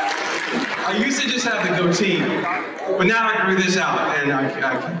I used to just have the goatee, but now I grew this out, and I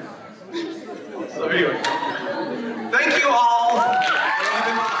so anyway, thank you all.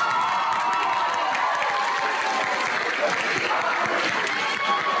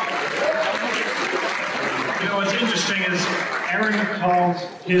 You know, what's interesting is Aaron calls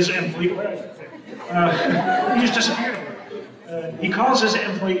his employee, he's disappeared. He calls his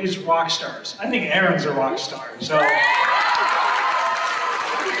employees rock stars. I think Aaron's a rock star, so.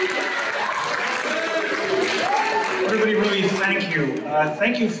 Everybody, really thank you.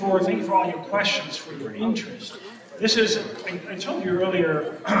 Thank you for all your questions, for your interest. This is, I told you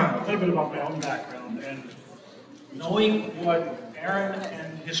earlier a little bit about my own background, and knowing what Aaron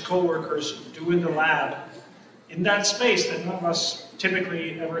and his coworkers do in the lab, in that space that none of us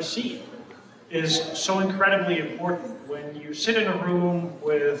typically ever see, is so incredibly important. When you sit in a room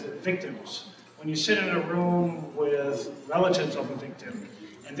with victims, when you sit in a room with relatives of a victim,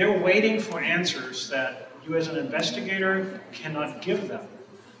 and they're waiting for answers that you as an investigator cannot give them.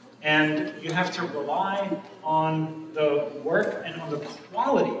 And you have to rely on the work and on the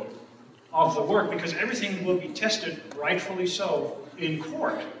quality of the work, because everything will be tested, rightfully so, in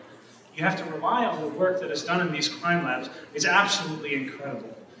court. You have to rely on the work that is done in these crime labs. It's absolutely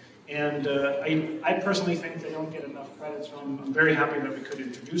incredible. And I personally think they don't get enough credit, so I'm very happy that we could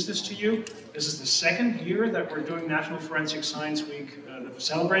introduce this to you. This is the second year that we're doing National Forensic Science Week, that we're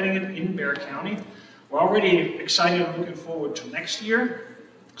celebrating it in Bexar County. We're already excited and looking forward to next year.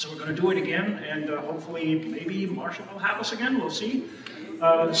 So we're going to do it again, and hopefully maybe Marshall will have us again, we'll see.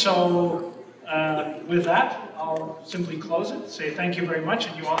 With that, I'll simply close it, say thank you very much,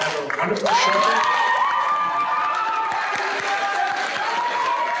 and you all have a wonderful show day.